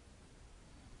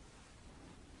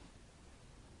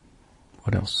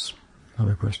 what else?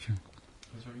 Another question?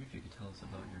 I was wondering if you could tell us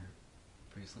about your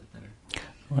bracelet there.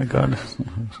 Oh my God.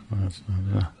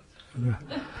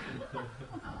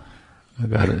 I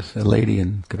got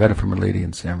it from a lady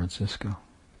in San Francisco.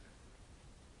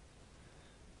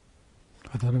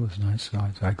 I thought it was nice, so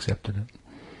I accepted it.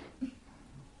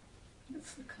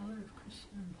 It's the color of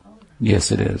Krishna and Balaram.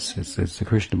 Yes, it is. It's the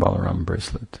Krishna Balaram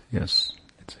bracelet. Yes,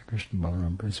 it's a Krishna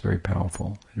Balaram bracelet. It's very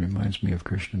powerful. It reminds me of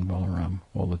Krishna and Balaram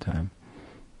all the time.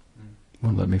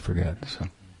 Won't let me forget. So,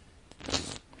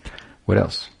 what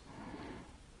else?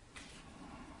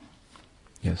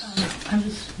 Yes. I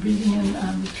was reading in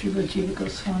Srila Jiva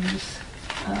Goswami's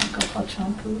Gopal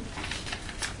Champu,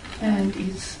 and when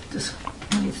he's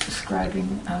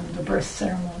describing the birth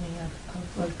ceremony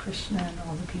of Lord Krishna and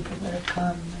all the people that have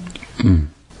come,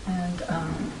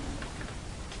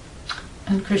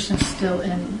 and Krishna's still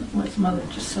in with Mother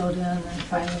Jasoda, and then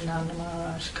finally Nanda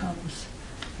Maharaj comes,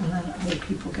 and then other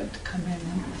people get to come in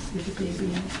and see the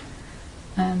baby.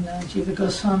 And Jiva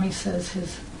Goswami says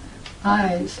his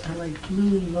eyes are like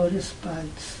blue lotus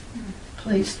buds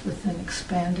placed within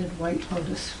expanded white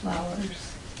lotus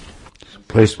flowers.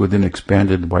 Placed within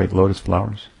expanded white lotus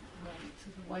flowers? Right,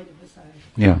 so the white of his eyes.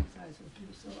 Yeah. His eyes are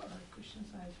blue, so are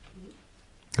Krishna's eyes blue?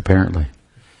 Apparently.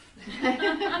 I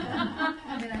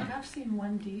mean, I have seen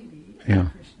one deity, Yeah.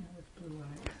 Krishna with blue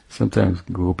eyes. Sometimes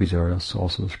gopis are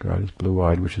also described as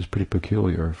blue-eyed, which is pretty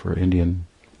peculiar for Indian.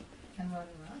 And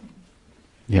Radharani.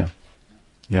 Yeah.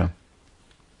 Yeah.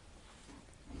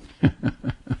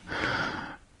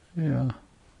 Yeah.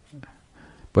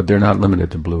 But they're not limited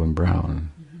to blue and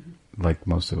brown, like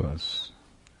most of us.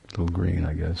 A little green,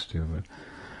 I guess, too. But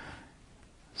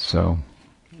so,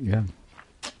 yeah.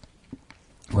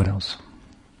 What else?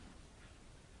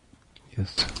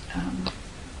 Yes.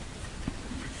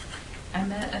 I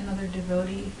met another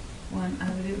devotee when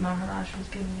Avadut Maharaj was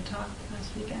giving a talk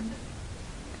last weekend.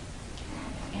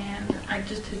 And I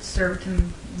just had served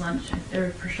him lunch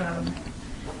or prasadam.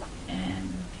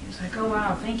 And he was like, oh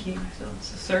wow, thank you. So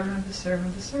it's the servant of the servant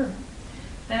of the servant.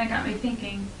 Then it got me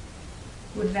thinking,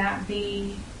 would that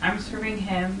be, I'm serving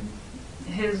him,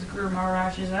 his Guru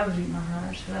Maharaj is Avadut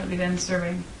Maharaj, so that would be then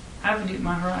serving Avadut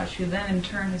Maharaj, who then in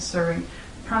turn is serving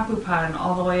Prabhupada and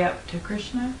all the way up to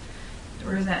Krishna?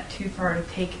 Or is that too far to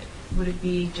take it? Would it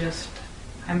be just,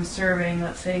 I'm serving,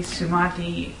 let's say,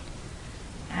 Sumati,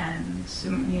 and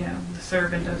the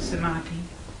servant of Sumati,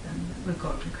 then would go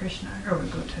up to Krishna, or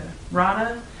would go to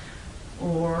Radha,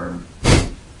 or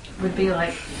would be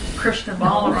like Krishna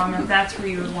Balaram, if that's where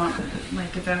you would want,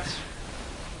 like if that's,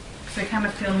 because I kind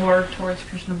of feel more towards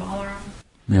Krishna Balaram.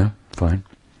 Yeah, fine.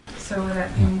 So would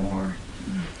that be more,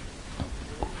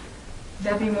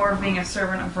 of being a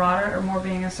servant of Radha, or more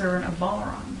being a servant of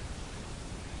Balaram?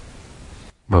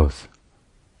 Both.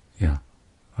 Yeah.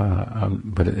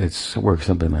 But it works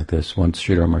something like this. Once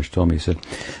Sridhar Maharaj told me, he said,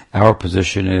 our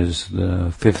position is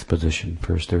the fifth position.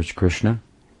 First there's Krishna,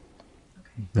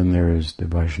 Okay. then there is the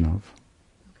Vaishnav,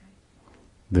 Okay.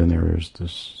 then there is the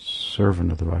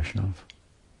servant of the Vaishnav,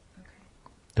 Okay.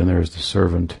 then there is the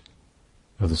servant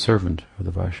of the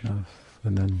Vaishnav,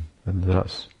 and then there's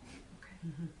us.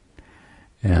 Okay.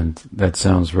 And that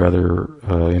sounds rather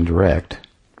indirect,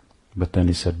 but then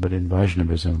he said, but in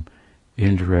Vaishnavism,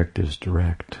 indirect is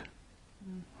direct.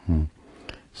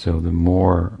 So the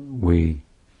more we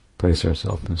place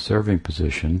ourselves in a serving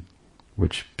position,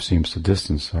 which seems to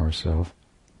distance ourselves,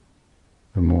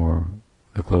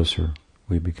 the closer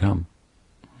we become.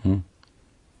 Okay.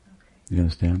 You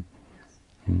understand?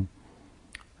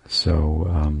 So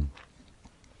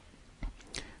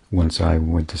once I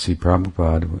went to see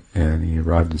Prabhupada, and he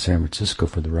arrived in San Francisco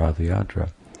for the Ratha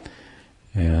Yatra,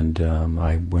 and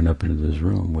I went up into his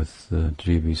room with the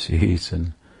GBCs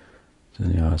and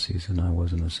sannyasis, and I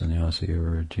wasn't a sannyasi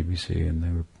or a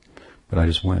GBC, but I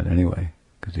just went anyway,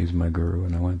 because he's my guru,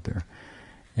 and I went there.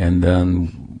 And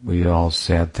then we all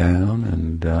sat down,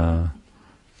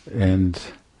 and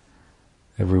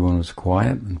everyone was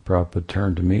quiet, and Prabhupada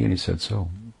turned to me and he said, "So,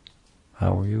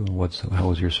 how are you, and how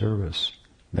was your service?"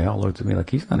 They all looked at me like,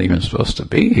 he's not even supposed to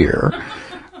be here.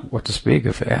 What to speak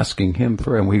of asking him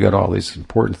for? And we got all these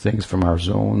important things from our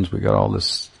zones. We got all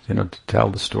this, to tell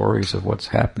the stories of what's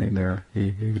happening there. He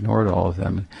ignored all of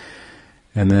them.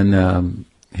 And then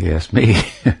he asked me.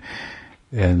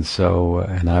 And so,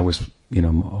 and I was,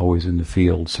 always in the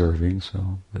field serving,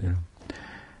 so,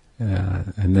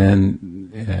 and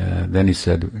then he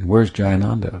said, "Where's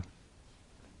Jayananda?"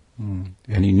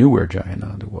 And he knew where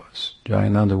Jayananda was.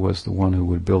 Jayananda was the one who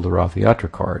would build the Rath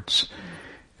Yatra carts.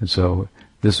 And so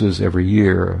this was every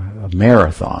year a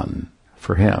marathon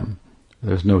for him.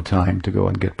 There's no time to go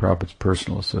and get Prabhupada's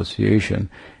personal association.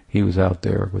 He was out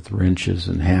there with wrenches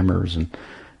and hammers and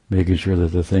making sure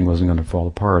that the thing wasn't going to fall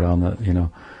apart on the,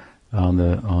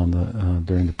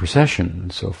 during the procession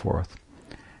and so forth.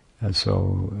 And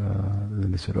so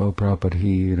then they said, "Oh, Prabhupada,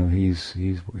 he's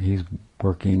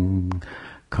working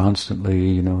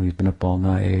constantly, he's been up all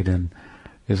night," and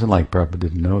it isn't like Prabhupada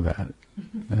didn't know that.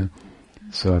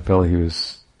 So I felt he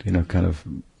was, kind of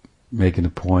making a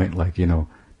point, like,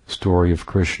 story of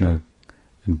Krishna,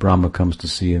 and Brahma comes to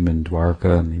see him in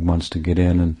Dwarka, and he wants to get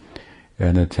in, and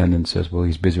an attendant says, "Well,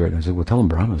 he's busy right now." I said, "Well, tell him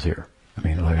Brahma's here. I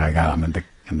mean, like, I'm in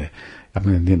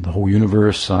the whole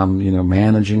universe. I'm,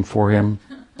 managing for him,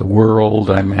 the world.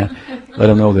 Let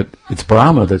him know that it's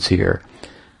Brahma that's here."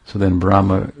 So then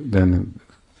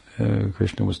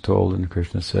Krishna was told, and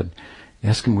Krishna said,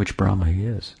 "Ask him which Brahma he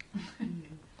is."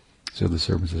 So the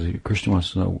servant says, "Krishna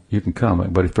wants to know, you can come,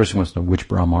 but first he wants to know, which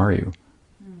Brahma are you?"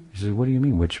 He says, "What do you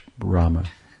mean, which Brahma?"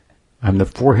 "I'm the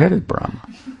four-headed Brahma."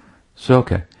 So,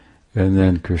 okay. And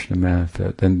then Krishna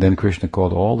manifested. And then Krishna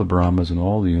called all the Brahmas in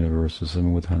all the universes,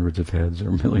 some with hundreds of heads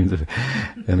or millions of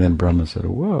heads. And then Brahma said,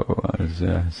 "Whoa, I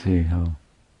see how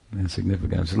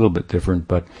insignificant." It's a little bit different,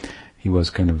 but he was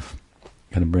kind of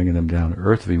bringing them down to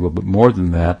earth, if you will. But more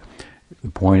than that,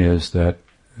 the point is that,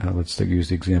 let's use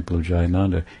the example of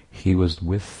Jayananda. He was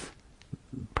with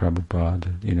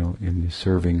Prabhupada, in the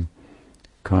serving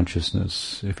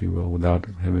consciousness, if you will, without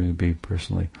having to be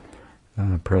personally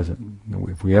present.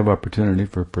 If we have opportunity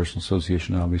for personal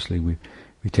association, obviously we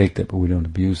take that, but we don't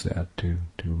abuse that, to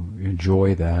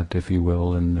enjoy that, if you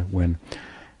will, and when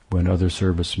other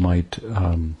service might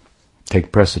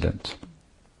take precedence.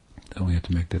 So we have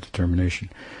to make that determination.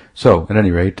 So, at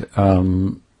any rate,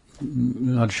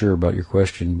 not sure about your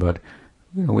question, but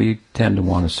we tend to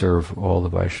want to serve all the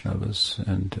Vaishnavas,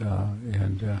 and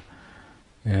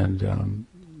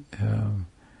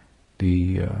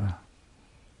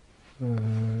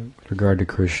with regard to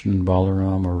Krishna,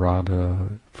 Balaram, or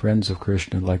Radha, friends of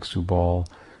Krishna like Subal,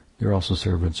 they're also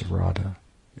servants of Radha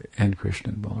and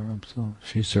Krishna and Balaram. So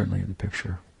she's certainly in the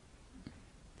picture.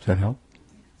 Does that help?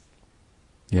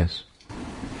 Yes.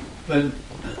 When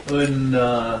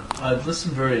I've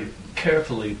listened very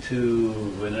carefully to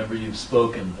whenever you've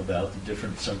spoken about the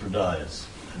different sampradayas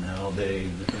and how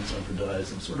different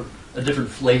sampradayas have sort of a different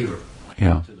flavor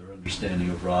to their understanding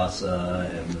of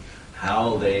rasa and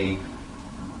how they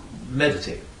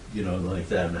meditate, like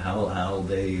that, and how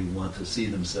they want to see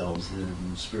themselves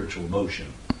in spiritual motion,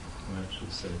 I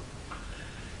should say.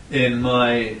 In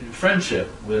my friendship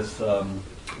with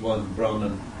one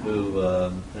Brahmin who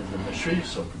is in the Sri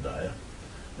Sampradaya,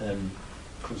 and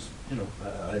of course,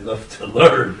 I love to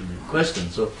learn and question.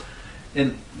 So,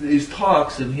 in these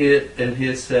talks, and he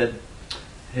had said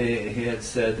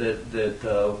that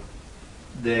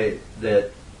they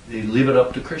leave it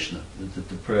up to Krishna. That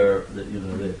the prayer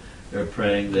that they're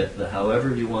praying that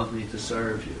however you want me to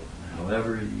serve you,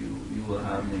 however you will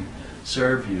have me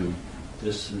serve you.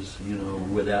 This is,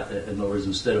 without, in other words,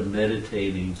 instead of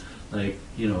meditating, like,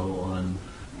 on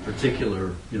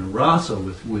particular, rasa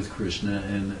with Krishna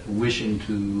and wishing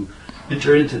to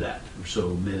enter into that.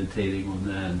 So meditating on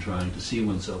that and trying to see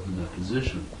oneself in that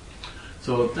position.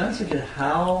 So if that's again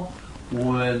how,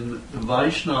 when the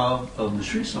Vaishnava of the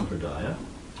Sri Sampradaya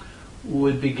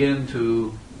would begin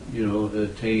to,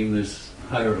 attain this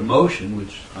higher emotion,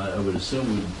 which I would assume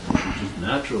would be just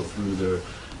natural through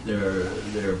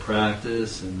their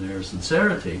practice and their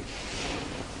sincerity.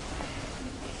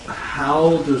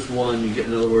 How does one get,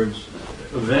 in other words,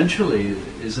 eventually,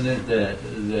 isn't it that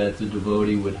the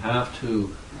devotee would have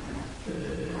to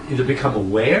either become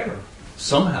aware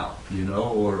somehow,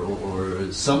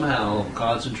 or somehow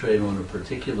concentrate on a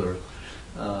particular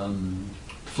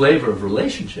flavor of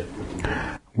relationship with the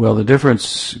devotee? Well, the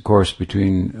difference, of course,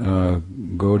 between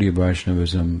Gaudiya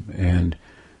Vaishnavism and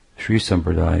Sri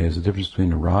Sampradaya is the difference between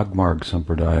the Ragmarg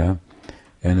Sampradaya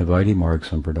and the Vaidimarg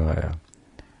Sampradaya.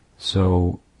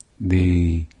 So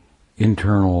the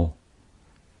internal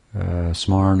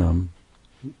smaranam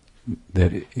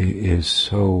that is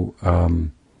so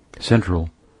central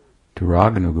to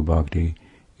Raganuga Bhakti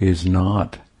is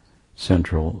not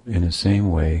central in the same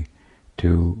way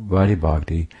to Vaidhi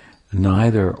Bhakti.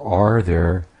 Neither are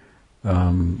there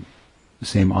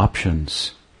same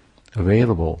options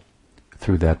available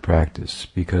through that practice,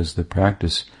 because the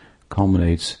practice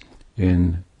culminates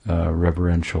in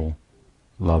reverential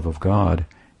love of God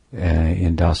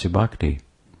in Dasya Bhakti.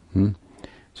 So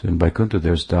in Vaikuntha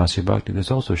there's Dasya Bhakti,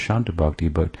 there's also Shanta Bhakti,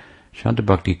 but Shanta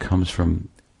Bhakti comes from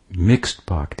mixed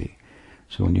Bhakti.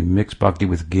 So when you mix Bhakti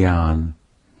with Gyan,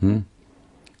 then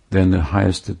the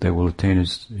highest that they will attain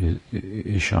is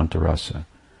Shanta Rasa.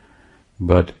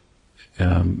 But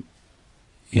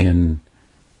in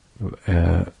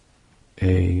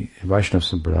a Vaishnava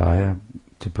Sampradaya,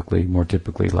 more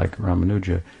typically like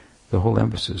Ramanuja, the whole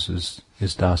emphasis is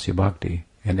Dasya Bhakti.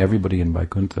 And everybody in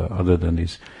Vaikuntha, other than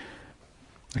these,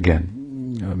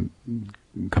 again,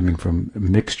 coming from a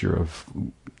mixture of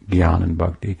Gyan and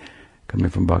Bhakti, coming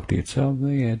from Bhakti itself,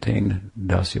 they attain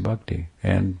Dasya Bhakti.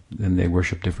 And then they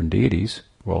worship different deities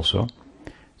also.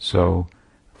 So,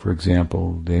 for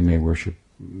example, they may worship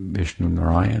Vishnu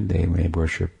Narayan, they may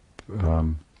worship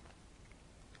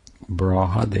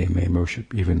Braha, they may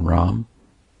worship even Ram.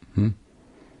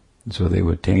 So they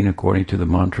would attain according to the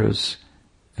mantras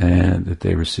and that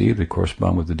they receive, they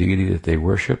correspond with the deity that they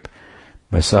worship.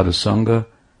 By sadhusanga,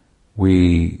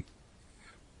 we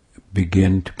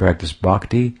begin to practice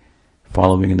bhakti,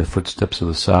 following in the footsteps of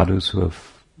the sadhus who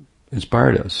have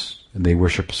inspired us. And they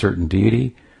worship a certain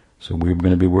deity, so we're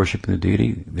going to be worshiping the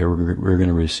deity. We're going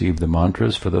to receive the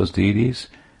mantras for those deities,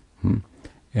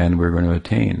 and we're going to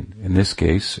attain, in that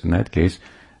case,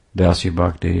 Dasya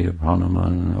Bhakti of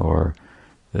Hanuman, or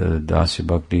Dasya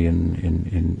Bhakti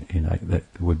that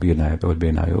would be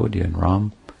in Ayodhya and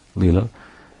Ram Leela,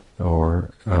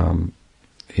 or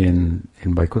in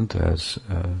Vaikuntha as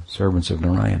servants of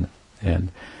Narayana,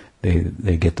 and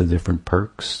they get the different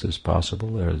perks as possible.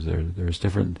 There's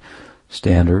different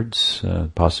standards,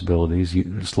 possibilities,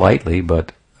 slightly,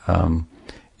 but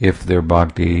if their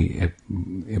bhakti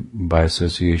by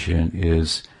association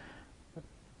is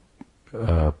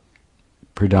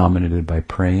predominated by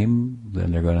prem,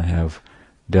 then they're going to have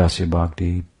Dasya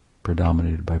Bhakti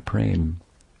predominated by prem.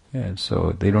 And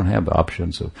so they don't have the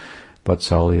options of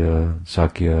Vatsalya,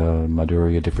 Sakya,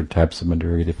 Madhurya, different types of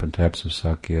Madhurya, different types of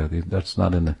Sakya. That's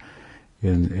not in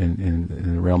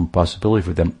the realm of possibility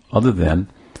for them, other than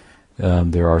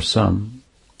there are some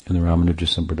in the Ramanuja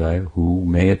Sampradaya who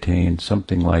may attain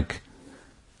something like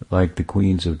the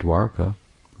queens of Dwarka,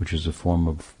 which is a form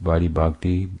of Vaidhi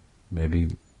Bhakti,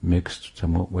 maybe mixed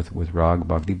somewhat with Rag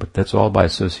Bhakti, but that's all by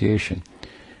association.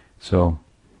 So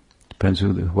depends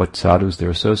what sadhus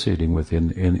they're associating with in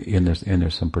their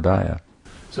sampradaya.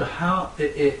 So how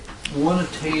one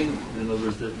attain, in other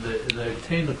words, they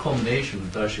attain the culmination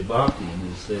of Dasya Bhakti in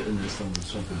this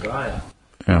sampradaya.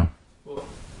 Yeah. Well,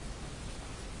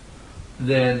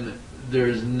 then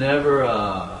there's never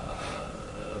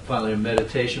finally a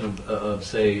meditation of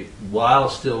say, while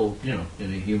still in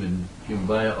a human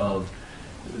body, of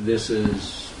this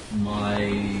is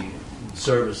my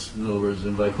service, in other words,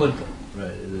 in Vaikuntha,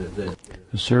 right?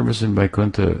 The service in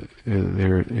Vaikuntha,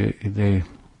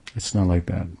 it's not like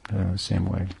that, same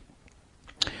way.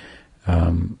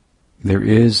 There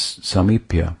is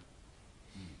samipya.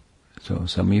 So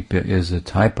samipya is a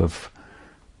type of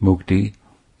mukti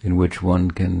in which one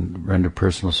can render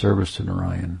personal service to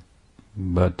Narayan.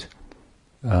 But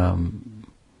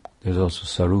there's also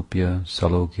sarupya,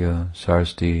 salokya,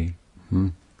 sarsti,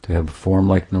 to have a form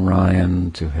like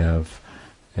Narayan, to have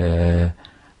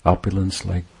opulence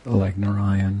like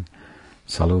Narayan,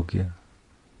 salokya.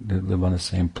 They live on the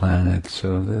same planet,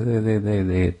 so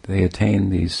they attain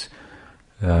these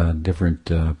different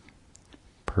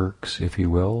perks, if you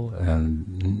will,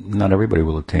 and not everybody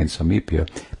will attain samipya.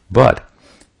 But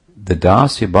the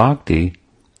Dasya Bhakti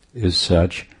is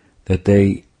such that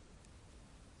they,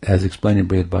 as explained in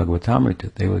Brihad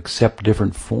Bhagavatamrita, they will accept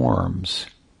different forms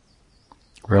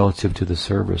relative to the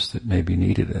service that may be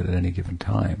needed at any given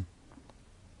time.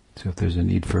 So if there's a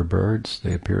need for birds,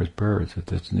 they appear as birds. If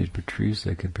there's a need for trees,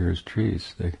 they can appear as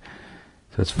trees. So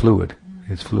it's fluid.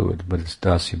 It's fluid, but it's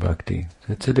Dasya Bhakti.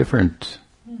 It's a different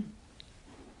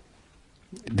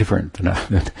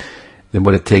than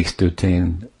what it takes to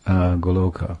attain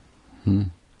Goloka.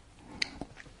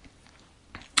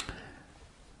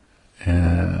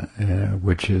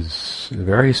 Which is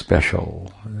very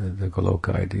special, the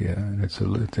Goloka idea, and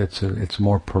it's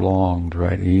more prolonged,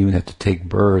 right? You even have to take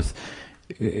birth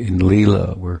in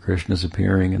Leela, where Krishna's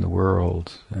appearing in the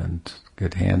world, and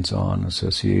get hands-on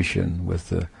association with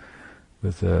the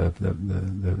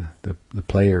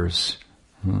players,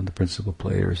 the principal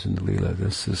players in the Leela.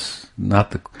 This is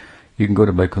not the. You can go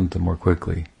to Vaikuntha more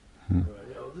quickly. Right.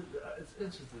 It's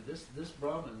interesting. This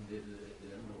Brahmin did.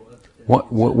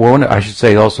 I should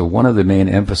say also, one of the main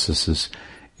emphases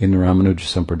in the Ramanuja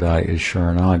Sampradaya is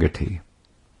Sharanagati,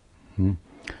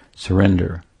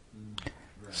 surrender.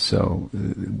 So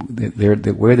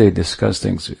the way they discuss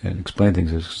things and explain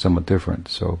things is somewhat different.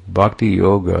 So Bhakti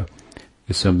Yoga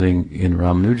is something in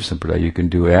Ramanuja Sampradaya you can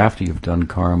do after you've done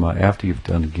karma, after you've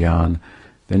done jnana,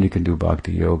 then you can do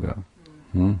Bhakti Yoga.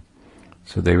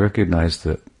 So they recognize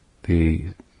that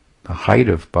the height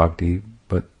of Bhakti,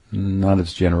 but not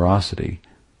its generosity,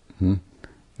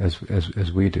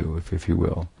 as we do, if you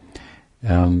will.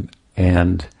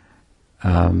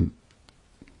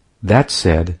 That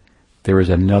said, there is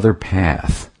another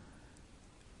path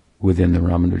within the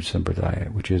Ramanuja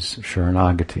Sampradaya, which is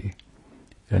Sharanagati.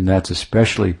 And that's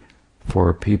especially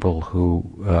for people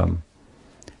who,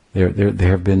 there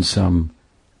have been some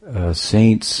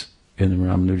saints in the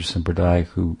Ramanuja Sampradaya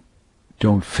who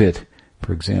don't fit,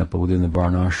 for example, within the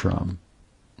Varnashram.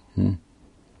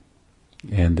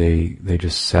 And they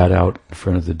just sat out in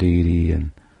front of the deity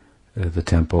and the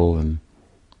temple and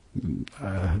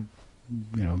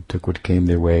took what came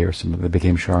their way, or they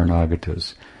became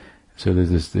Sharanagatas. So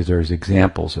there's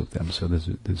examples of them. So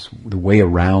there's the way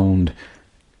around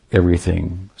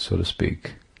everything, so to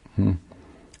speak,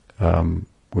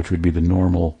 which would be the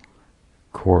normal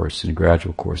course and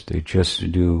gradual course. They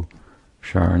just do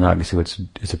Sharanagati. So it's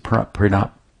a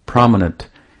prominent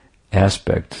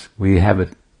aspect. We have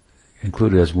it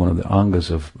included as one of the angas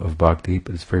of bhakti,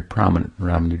 but it's very prominent in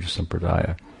Ramanuja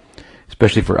Sampradaya,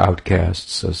 especially for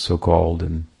outcasts, so-called,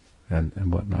 and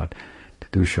whatnot, to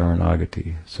do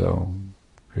Sharanagati. So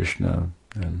Krishna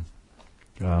and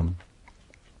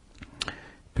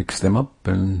picks them up,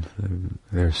 and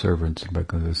they're servants.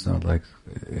 Because it's not like,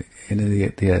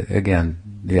 again,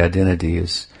 the identity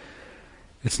is.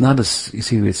 It's not as you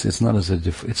see. It's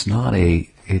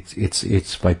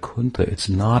Vaikuntha. It's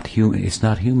not human. It's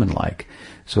not human-like.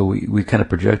 So we kind of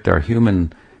project our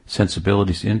human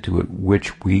sensibilities into it,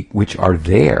 which are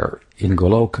there in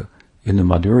Goloka, in the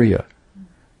Madhurya.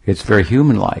 It's very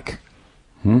human-like.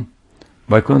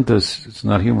 Vaikuntha it's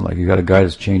not human-like. You got a guy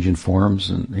that's changing forms,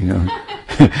 and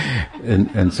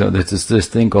and so there's this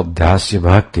thing called Dasya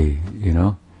Bhakti.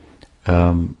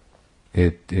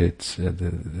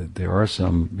 There are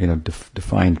some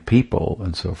defined people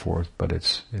and so forth, but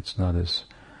it's not as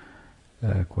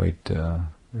quite.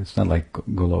 It's not like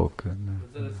Golok.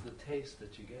 But then it's the taste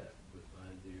that you get by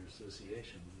your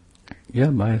association.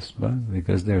 Yeah,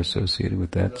 because they're associated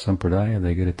with that sampradaya,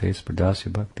 they get a taste for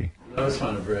Dasya Bhakti. I always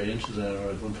found it very interesting.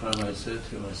 One time I said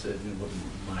to him,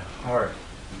 my heart,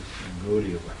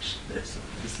 Gaudiya,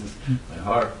 this is my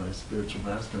heart, my spiritual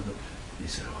master. He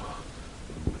said,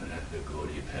 the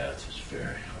Gaudiya path is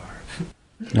very hard.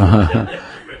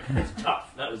 It's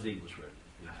tough. That was the English word.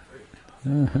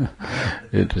 It's very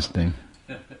tough. Interesting.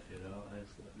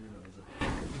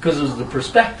 Because it was the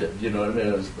perspective, I mean?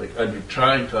 It was like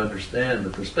trying to understand the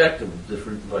perspective of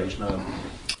different Vaishnava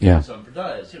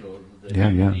sampradayas, the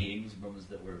beings, Brahmas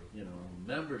that were,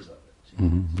 members of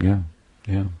it.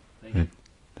 Yeah.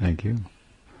 Thank you.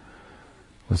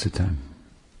 What's the time?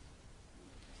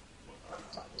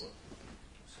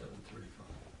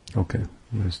 7:35. Okay,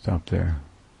 we'll stop there.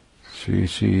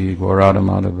 Shri Gaurada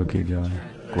Madhava ki jai.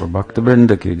 Gaur Bhakta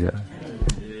Vrinda ki jai.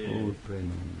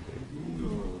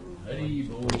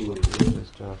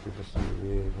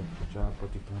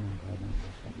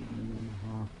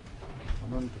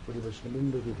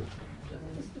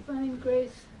 Divine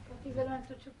grace, Bhakti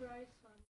Vedanta Chakravarti.